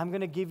do. I'm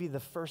going to give you the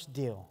first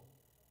deal.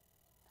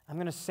 I'm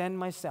going to send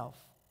myself.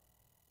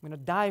 I'm going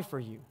to die for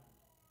you.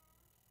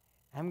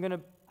 I'm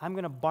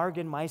going to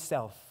bargain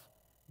myself,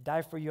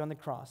 die for you on the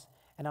cross,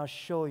 and I'll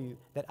show you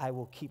that I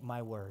will keep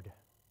my word.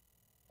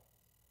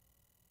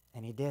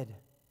 And he did,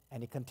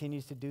 and he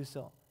continues to do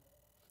so.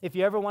 If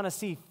you ever want to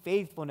see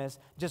faithfulness,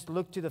 just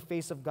look to the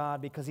face of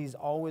God, because he's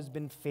always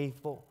been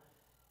faithful.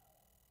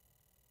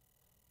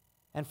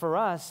 And for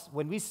us,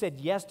 when we said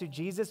yes to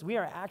Jesus, we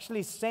are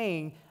actually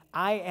saying,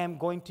 I am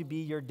going to be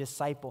your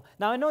disciple.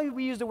 Now, I know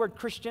we use the word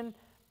Christian,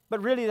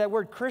 but really that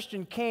word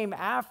Christian came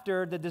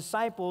after the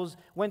disciples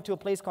went to a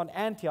place called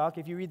Antioch,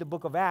 if you read the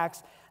book of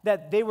Acts,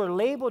 that they were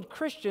labeled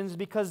Christians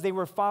because they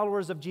were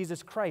followers of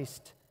Jesus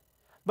Christ.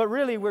 But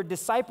really, we're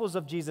disciples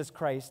of Jesus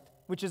Christ,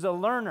 which is a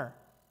learner,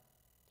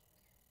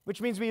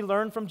 which means we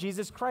learn from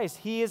Jesus Christ.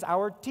 He is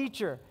our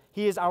teacher.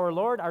 He is our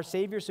Lord, our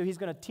Savior, so He's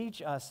going to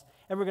teach us,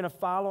 and we're going to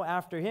follow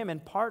after Him.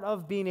 And part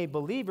of being a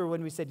believer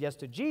when we said yes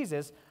to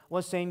Jesus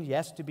was saying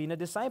yes to being a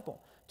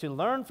disciple, to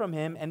learn from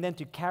Him, and then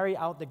to carry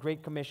out the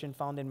Great Commission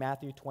found in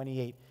Matthew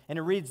 28. And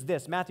it reads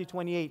this, Matthew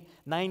 28,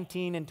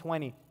 19 and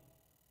 20. It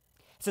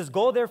says,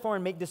 "Go therefore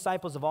and make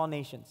disciples of all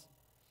nations,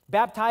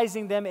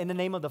 baptizing them in the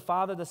name of the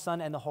Father, the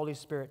Son, and the Holy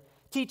Spirit,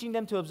 teaching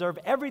them to observe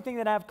everything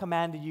that I have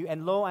commanded you,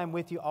 and lo, I am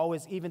with you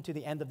always, even to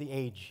the end of the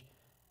age."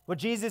 What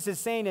Jesus is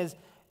saying is,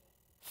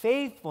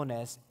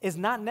 faithfulness is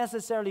not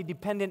necessarily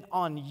dependent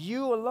on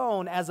you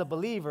alone as a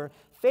believer.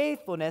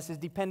 Faithfulness is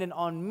dependent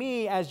on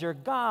me as your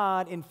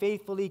God in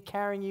faithfully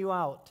carrying you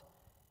out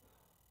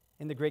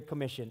in the Great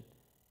Commission.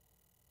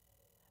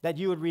 That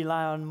you would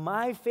rely on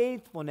my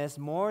faithfulness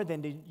more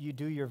than you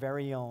do your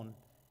very own.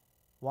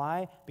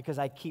 Why? Because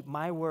I keep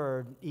my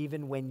word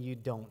even when you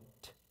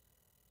don't.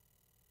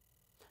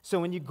 So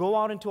when you go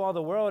out into all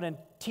the world and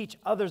teach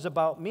others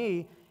about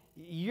me,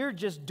 you're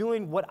just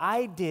doing what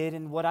I did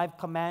and what I've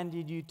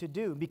commanded you to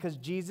do, because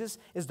Jesus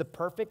is the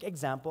perfect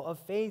example of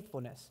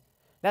faithfulness.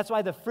 That's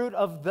why the fruit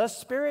of the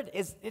Spirit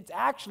it's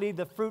actually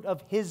the fruit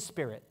of His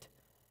Spirit.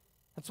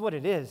 That's what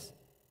it is.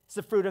 It's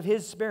the fruit of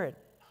His Spirit.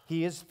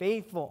 He is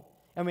faithful.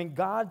 And when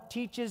God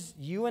teaches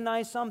you and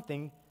I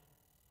something,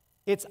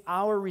 it's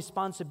our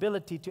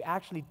responsibility to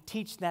actually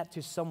teach that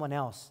to someone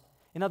else.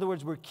 In other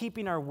words, we're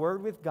keeping our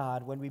word with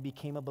God when we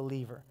became a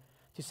believer.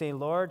 To say,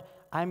 Lord,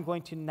 I'm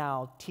going to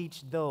now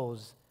teach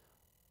those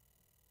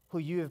who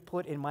you have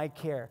put in my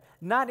care.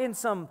 Not in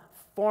some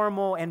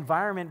formal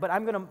environment, but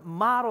I'm going to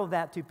model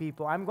that to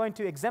people. I'm going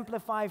to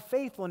exemplify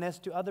faithfulness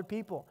to other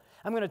people.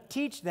 I'm going to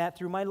teach that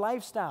through my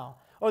lifestyle.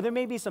 Or there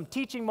may be some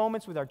teaching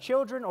moments with our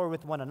children or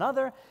with one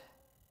another,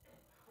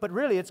 but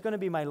really it's going to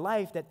be my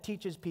life that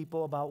teaches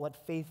people about what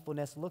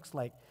faithfulness looks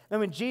like. And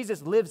when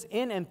Jesus lives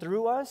in and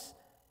through us,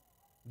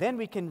 then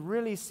we can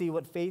really see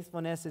what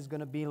faithfulness is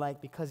going to be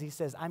like, because He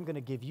says, I'm going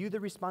to give you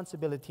the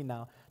responsibility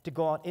now to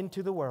go out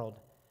into the world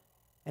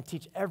and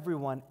teach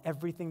everyone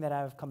everything that I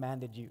have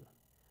commanded you.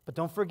 But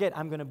don't forget,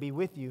 I'm going to be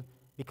with you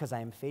because I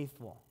am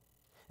faithful.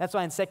 That's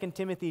why in 2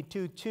 Timothy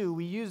 2:2,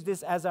 we use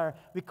this as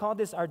we call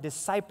this our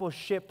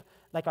discipleship,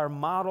 like our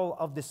model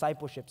of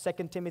discipleship.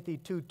 2 Timothy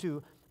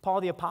 2:2,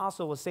 Paul the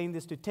Apostle was saying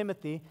this to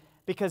Timothy,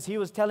 because he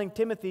was telling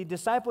Timothy,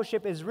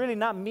 discipleship is really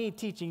not me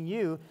teaching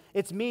you,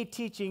 it's me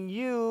teaching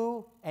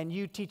you and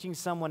you teaching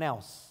someone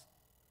else.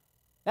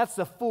 That's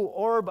the full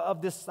orb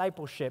of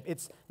discipleship.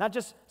 It's not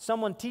just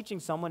someone teaching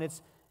someone,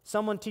 it's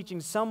someone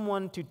teaching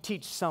someone to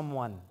teach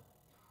someone.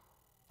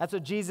 That's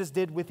what Jesus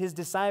did with His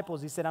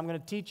disciples. He said, I'm going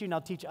to teach you, now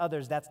teach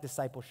others. That's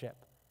discipleship.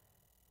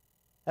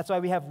 That's why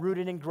we have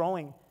rooted and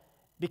growing,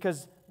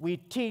 because we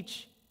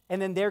teach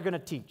and then they're going to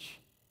teach.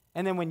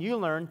 And then when you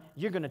learn,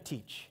 you're going to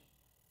teach.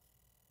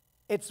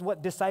 It's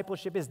what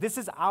discipleship is. This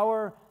is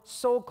our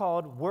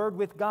so-called word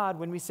with God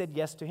when we said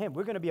yes to Him.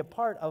 We're going to be a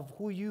part of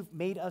who you've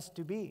made us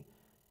to be.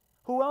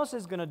 Who else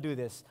is going to do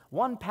this?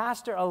 One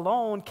pastor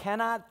alone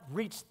cannot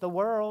reach the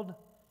world.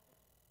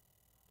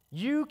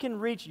 You can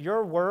reach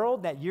your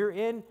world that you're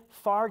in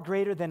far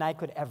greater than I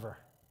could ever,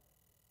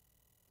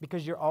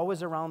 because you're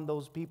always around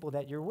those people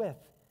that you're with.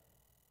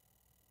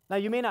 Now,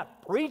 you may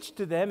not preach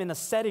to them in a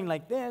setting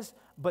like this,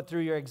 but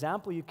through your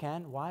example you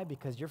can. Why?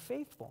 Because you're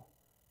faithful.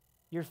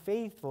 You're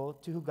faithful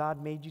to who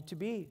God made you to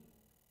be.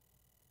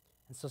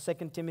 And so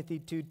 2 Timothy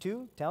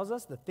 2:2 tells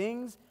us, the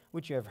things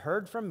which you have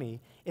heard from me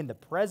in the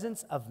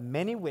presence of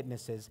many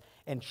witnesses,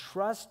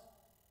 entrust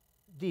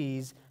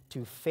these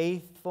to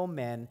faithful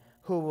men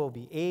who will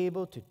be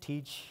able to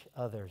teach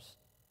others.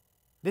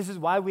 This is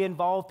why we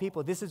involve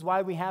people. This is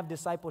why we have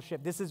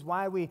discipleship. This is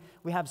why we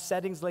have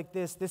settings like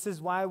this. This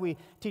is why we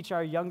teach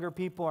our younger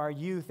people, our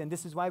youth, and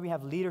this is why we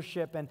have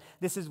leadership, and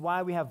this is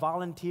why we have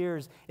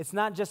volunteers. It's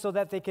not just so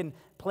that they can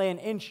play an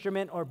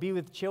instrument or be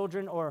with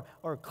children or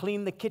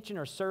clean the kitchen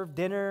or serve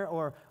dinner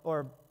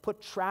or put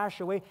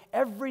trash away.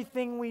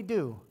 Everything we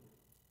do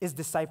is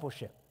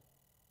discipleship.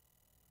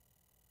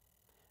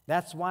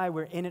 That's why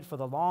we're in it for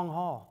the long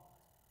haul,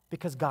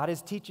 because God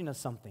is teaching us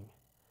something.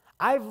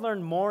 I've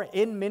learned more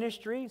in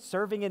ministry,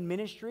 serving in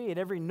ministry at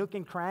every nook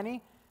and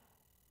cranny,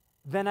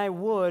 than I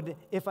would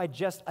if I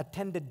just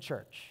attended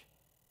church.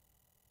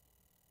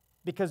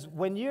 Because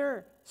when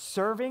you're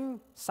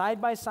serving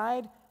side by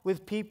side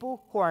with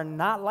people who are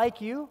not like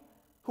you,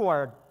 who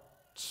are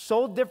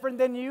so different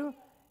than you,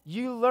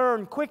 you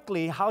learn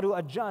quickly how to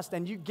adjust,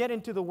 and you get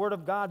into the Word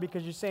of God,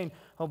 because you're saying,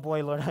 oh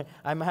boy, Lord,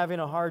 I'm having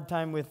a hard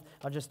time with,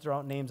 I'll just throw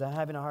out names, I'm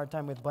having a hard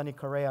time with Bunny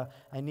Correa.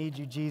 I need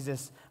you,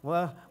 Jesus.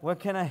 Well, what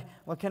can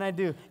I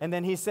do? And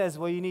then He says,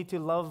 well, you need to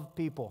love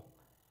people.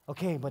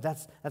 Okay, but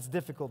that's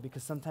difficult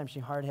because sometimes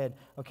she's hard-headed.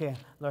 Okay,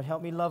 Lord,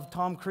 help me love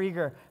Tom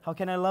Krieger. How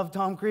can I love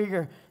Tom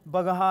Krieger?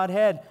 Bug a hard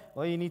head.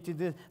 Well, you need to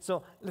do.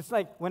 So it's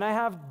like when I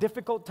have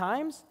difficult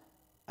times,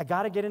 I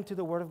got to get into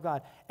the Word of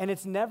God. And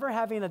it's never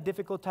having a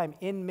difficult time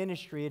in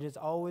ministry. It is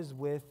always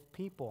with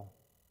people.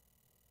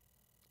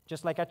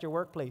 Just like at your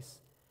workplace.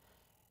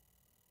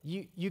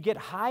 You get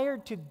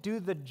hired to do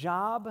the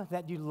job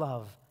that you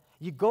love.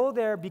 You go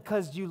there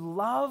because you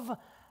love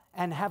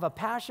and have a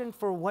passion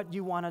for what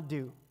you want to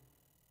do.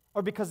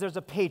 Or because there's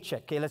a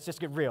paycheck. Okay, let's just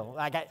get real.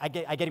 I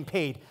getting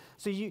paid.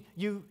 So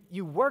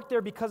you work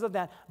there because of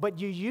that, but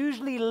you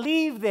usually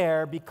leave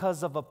there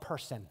because of a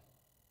person.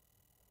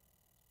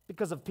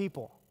 Because of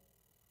people.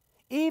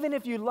 Even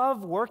if you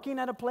love working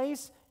at a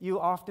place, you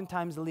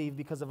oftentimes leave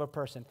because of a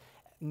person.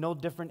 No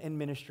different in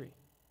ministry.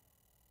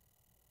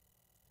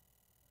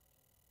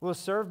 We'll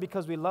serve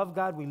because we love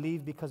God. We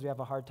leave because we have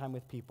a hard time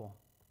with people.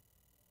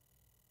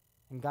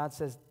 And God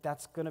says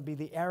that's going to be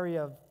the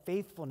area of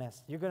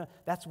faithfulness.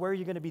 That's where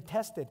you're going to be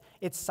tested.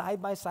 It's side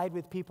by side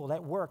with people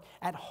at work,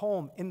 at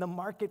home, in the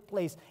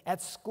marketplace,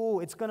 at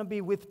school. It's going to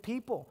be with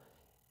people.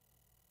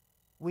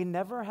 We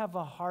never have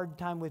a hard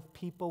time with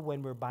people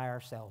when we're by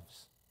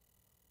ourselves.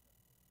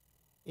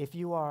 If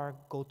you are,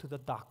 go to the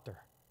doctor.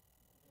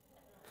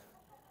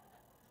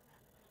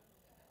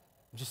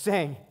 I'm just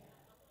saying.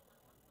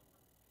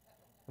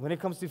 When it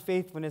comes to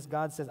faithfulness,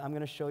 God says, I'm going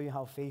to show you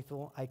how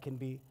faithful I can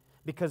be.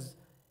 Because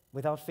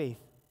without faith,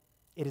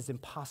 it is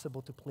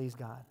impossible to please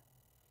God.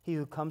 He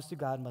who comes to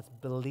God must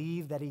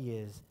believe that He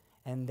is,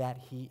 and that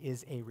He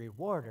is a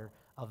rewarder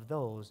of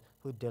those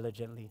who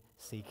diligently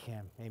seek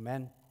Him.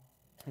 Amen.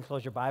 And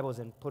close your Bibles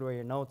and put away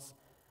your notes.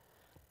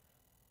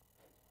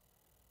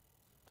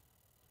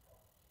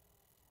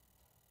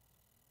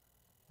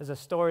 There's a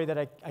story that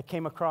I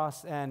came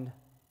across, and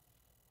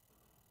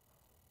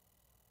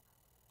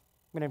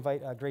I'm going to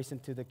invite Grayson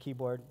to the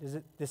keyboard.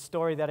 This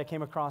story that I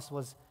came across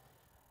was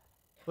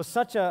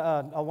such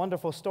a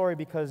wonderful story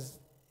because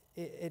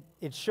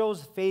it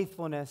shows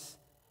faithfulness.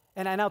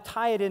 And I now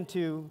tie it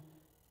into,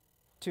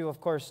 of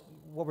course,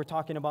 what we're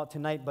talking about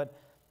tonight. But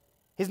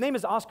his name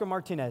is Oscar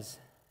Martinez.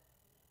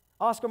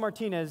 Oscar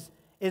Martinez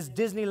is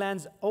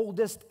Disneyland's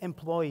oldest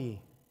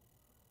employee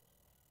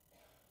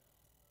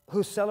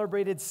who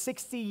celebrated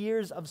 60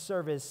 years of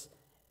service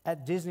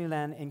at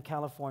Disneyland in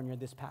California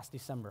this past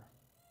December.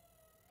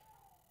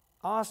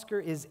 Oscar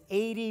is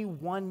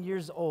 81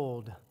 years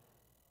old,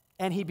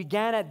 and he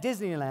began at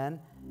Disneyland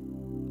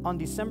on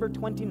December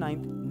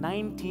 29th,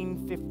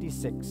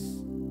 1956,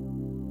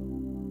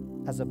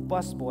 as a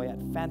busboy at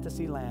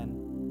Fantasyland.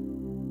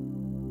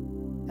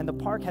 And the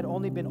park had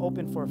only been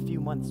open for a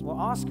few months. Well,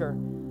 Oscar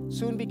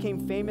soon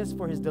became famous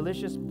for his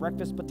delicious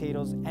breakfast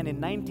potatoes, and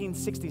in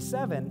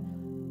 1967,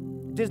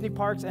 Disney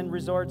Parks and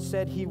Resorts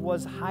said he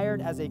was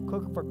hired as a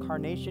cook for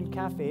Carnation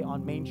Cafe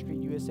on Main Street,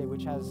 USA,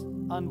 which has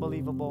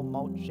unbelievable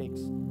malt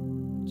shakes.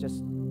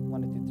 Just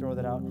wanted to throw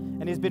that out.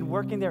 And he's been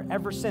working there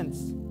ever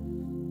since.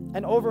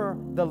 And over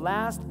the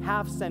last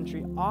half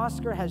century,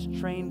 Oscar has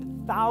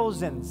trained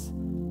thousands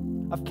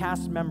of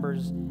cast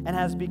members and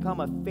has become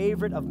a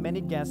favorite of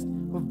many guests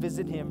who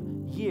visit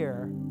him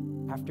year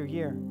after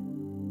year.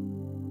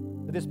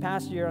 But this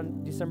past year,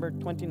 on December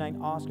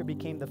 29th, Oscar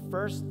became the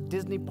first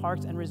Disney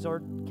Parks and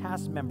Resort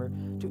cast member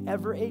to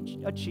ever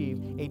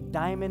achieve a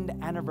diamond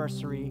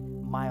anniversary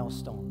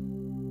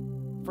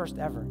milestone. First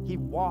ever. He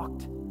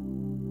walked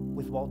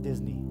with Walt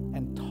Disney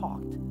and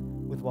talked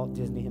with Walt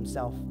Disney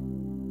himself.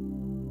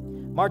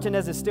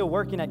 Martinez is still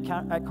working at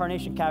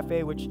Carnation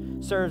Cafe, which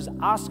serves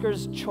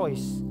Oscar's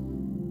Choice,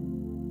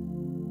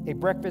 a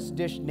breakfast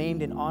dish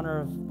named in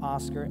honor of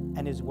Oscar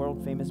and his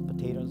world-famous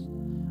potatoes.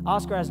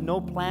 Oscar has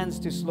no plans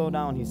to slow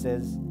down, he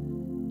says.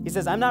 He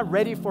says, I'm not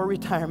ready for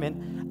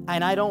retirement,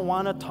 and I don't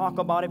want to talk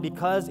about it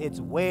because it's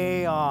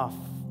way off.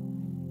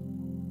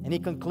 And he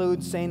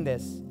concludes saying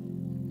this,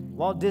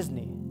 Walt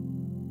Disney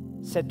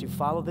said to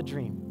follow the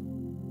dream.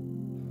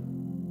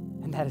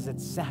 And that is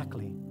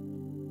exactly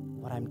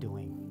what I'm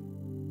doing.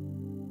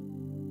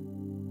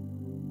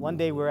 One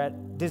day we're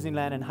at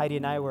Disneyland, and Heidi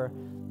and I were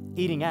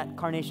eating at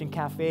Carnation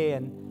Cafe,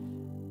 and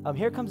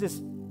here comes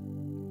this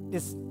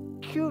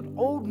cute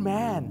old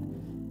man.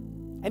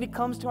 And he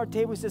comes to our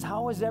table, he says,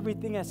 how is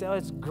everything? I said, oh,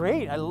 it's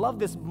great. I love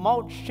this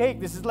malt shake.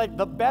 This is like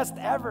the best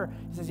ever.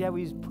 He says, yeah,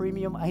 we use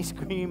premium ice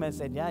cream. I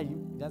said, yeah,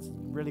 that's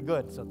really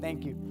good, so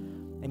thank you.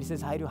 And he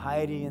says hi to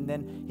Heidi, and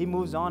then he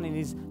moves on, and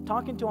he's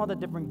talking to all the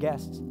different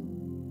guests.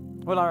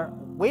 Well, our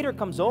waiter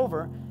comes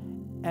over,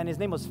 and his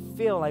name was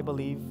Phil, I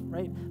believe,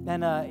 right?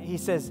 And he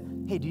says,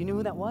 hey, do you know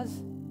who that was?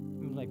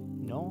 I'm like,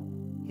 no.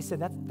 He said,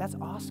 that's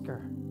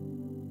Oscar.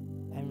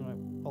 And I'm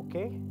like,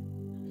 okay.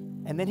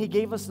 And then he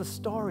gave us the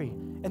story.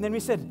 And then we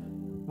said,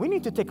 we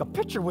need to take a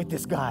picture with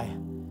this guy.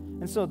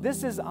 And so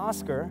this is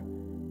Oscar.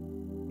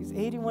 He's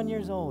 81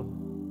 years old.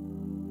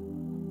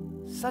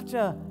 Such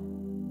a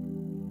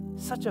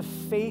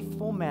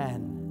faithful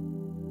man.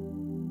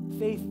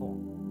 Faithful.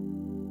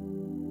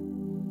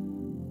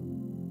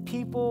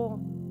 People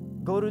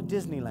go to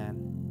Disneyland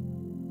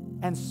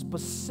and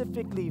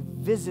specifically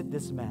visit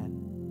this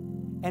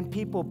man and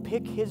people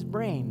pick his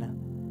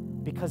brain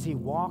because he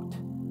walked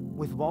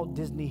with Walt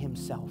Disney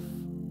himself.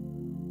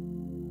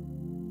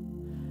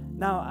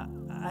 Now,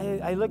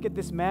 I look at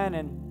this man,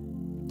 and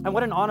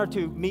what an honor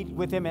to meet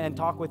with him and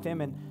talk with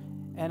him,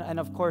 and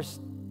of course,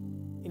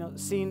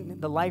 seeing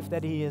the life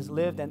that he has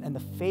lived and the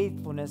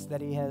faithfulness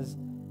that he has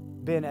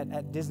been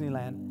at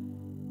Disneyland.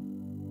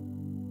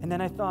 And then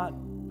I thought,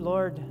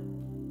 Lord,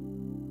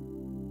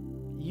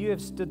 you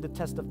have stood the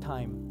test of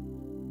time.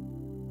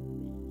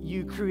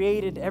 You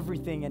created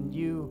everything, and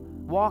you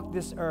walked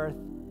this earth,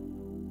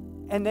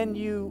 and then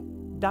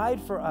you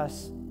died for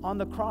us on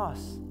the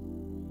cross.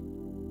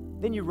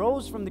 Then you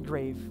rose from the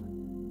grave,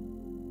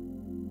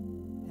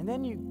 and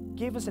then you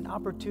gave us an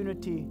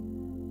opportunity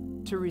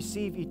to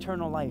receive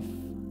eternal life.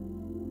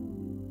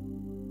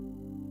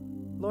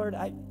 Lord,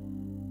 I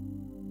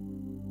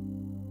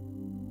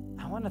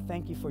want to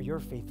thank you for your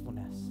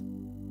faithfulness.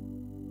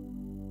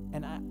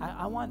 And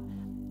I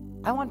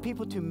want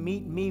people to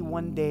meet me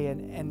one day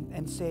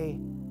and say,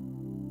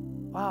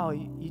 wow,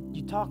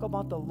 you talk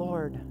about the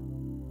Lord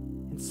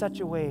in such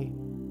a way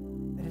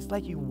that it's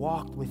like you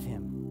walked with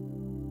him.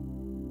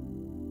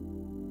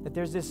 That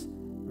there's this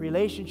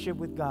relationship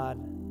with God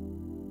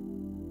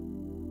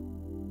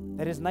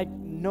that is like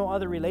no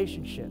other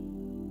relationship.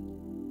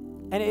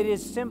 And it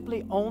is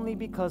simply only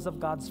because of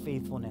God's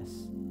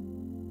faithfulness.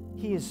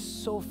 He is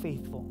so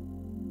faithful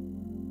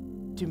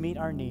to meet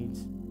our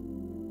needs.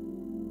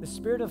 The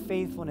spirit of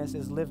faithfulness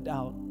is lived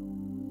out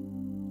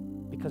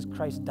because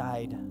Christ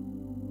died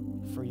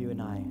for you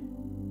and I.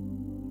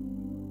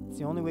 It's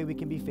the only way we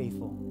can be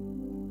faithful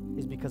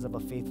is because of a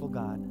faithful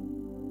God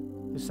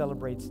who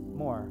celebrates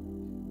more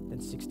than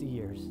 60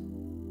 years.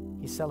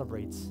 He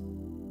celebrates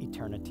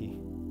eternity.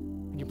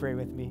 Would you pray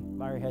with me?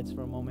 Bow your heads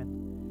for a moment.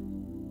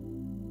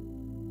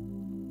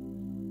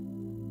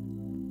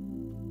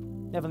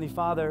 Heavenly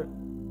Father,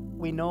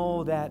 we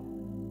know that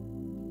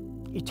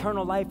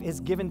eternal life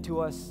is given to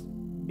us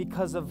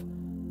because of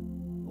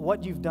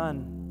what you've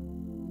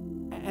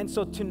done. And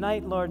so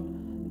tonight,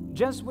 Lord,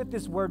 just with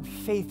this word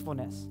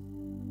faithfulness,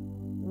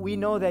 we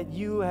know that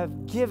you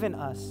have given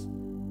us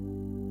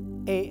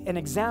an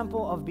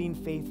example of being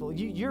faithful.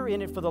 You're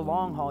in it for the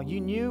long haul.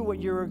 You knew what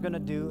you were going to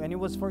do, and it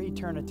was for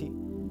eternity.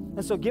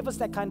 And so give us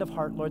that kind of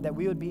heart, Lord, that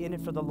we would be in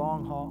it for the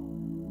long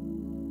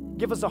haul.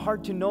 Give us a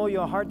heart to know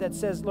you, a heart that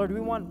says, Lord, we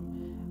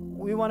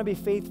want to be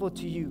faithful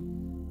to you.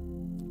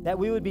 That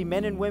we would be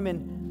men and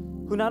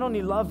women who not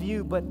only love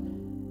you, but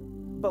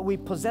we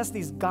possess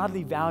these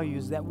godly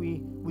values, that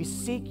we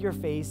seek your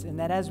face, and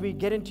that as we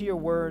get into your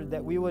word,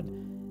 that we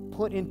would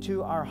put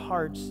into our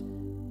hearts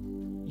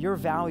your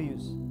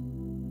values,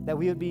 that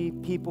we would be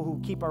people who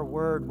keep our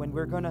word. When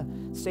we're going to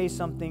say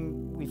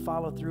something, we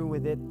follow through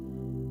with it.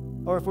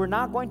 Or if we're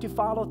not going to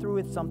follow through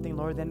with something,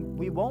 Lord, then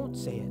we won't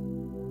say it.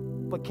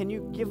 But can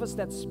you give us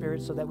that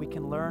spirit so that we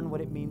can learn what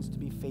it means to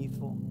be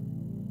faithful?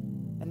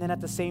 And then at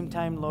the same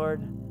time,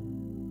 Lord,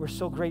 we're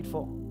so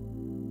grateful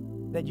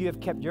that you have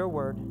kept your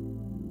word.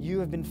 You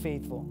have been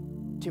faithful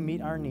to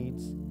meet our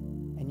needs,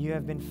 and you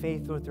have been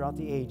faithful throughout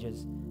the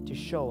ages to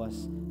show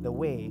us the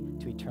way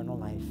to eternal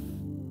life.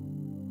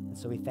 And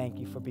so we thank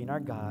you for being our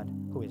God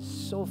who is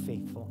so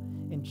faithful.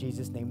 In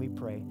Jesus' name we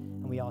pray.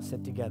 And we all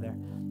said together,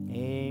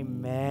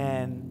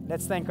 amen.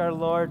 Let's thank our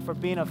Lord for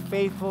being a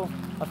faithful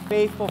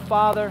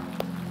Father,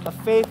 a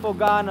faithful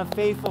God, and a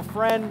faithful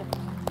friend.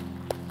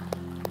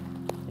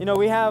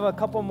 We have a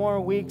couple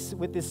more weeks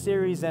with this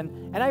series,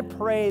 and I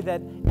pray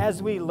that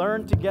as we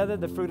learn together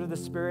the fruit of the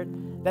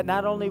Spirit, that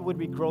not only would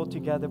we grow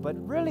together, but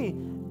really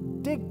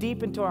dig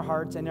deep into our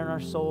hearts and in our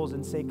souls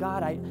and say,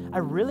 God, I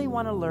really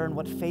want to learn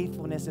what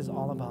faithfulness is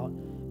all about.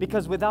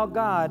 Because without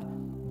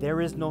God,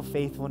 there is no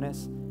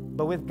faithfulness.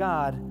 But with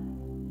God,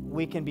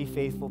 we can be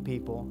faithful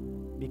people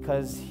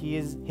because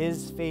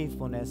His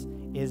faithfulness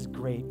is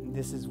great. And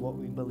this is what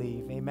we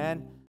believe. Amen.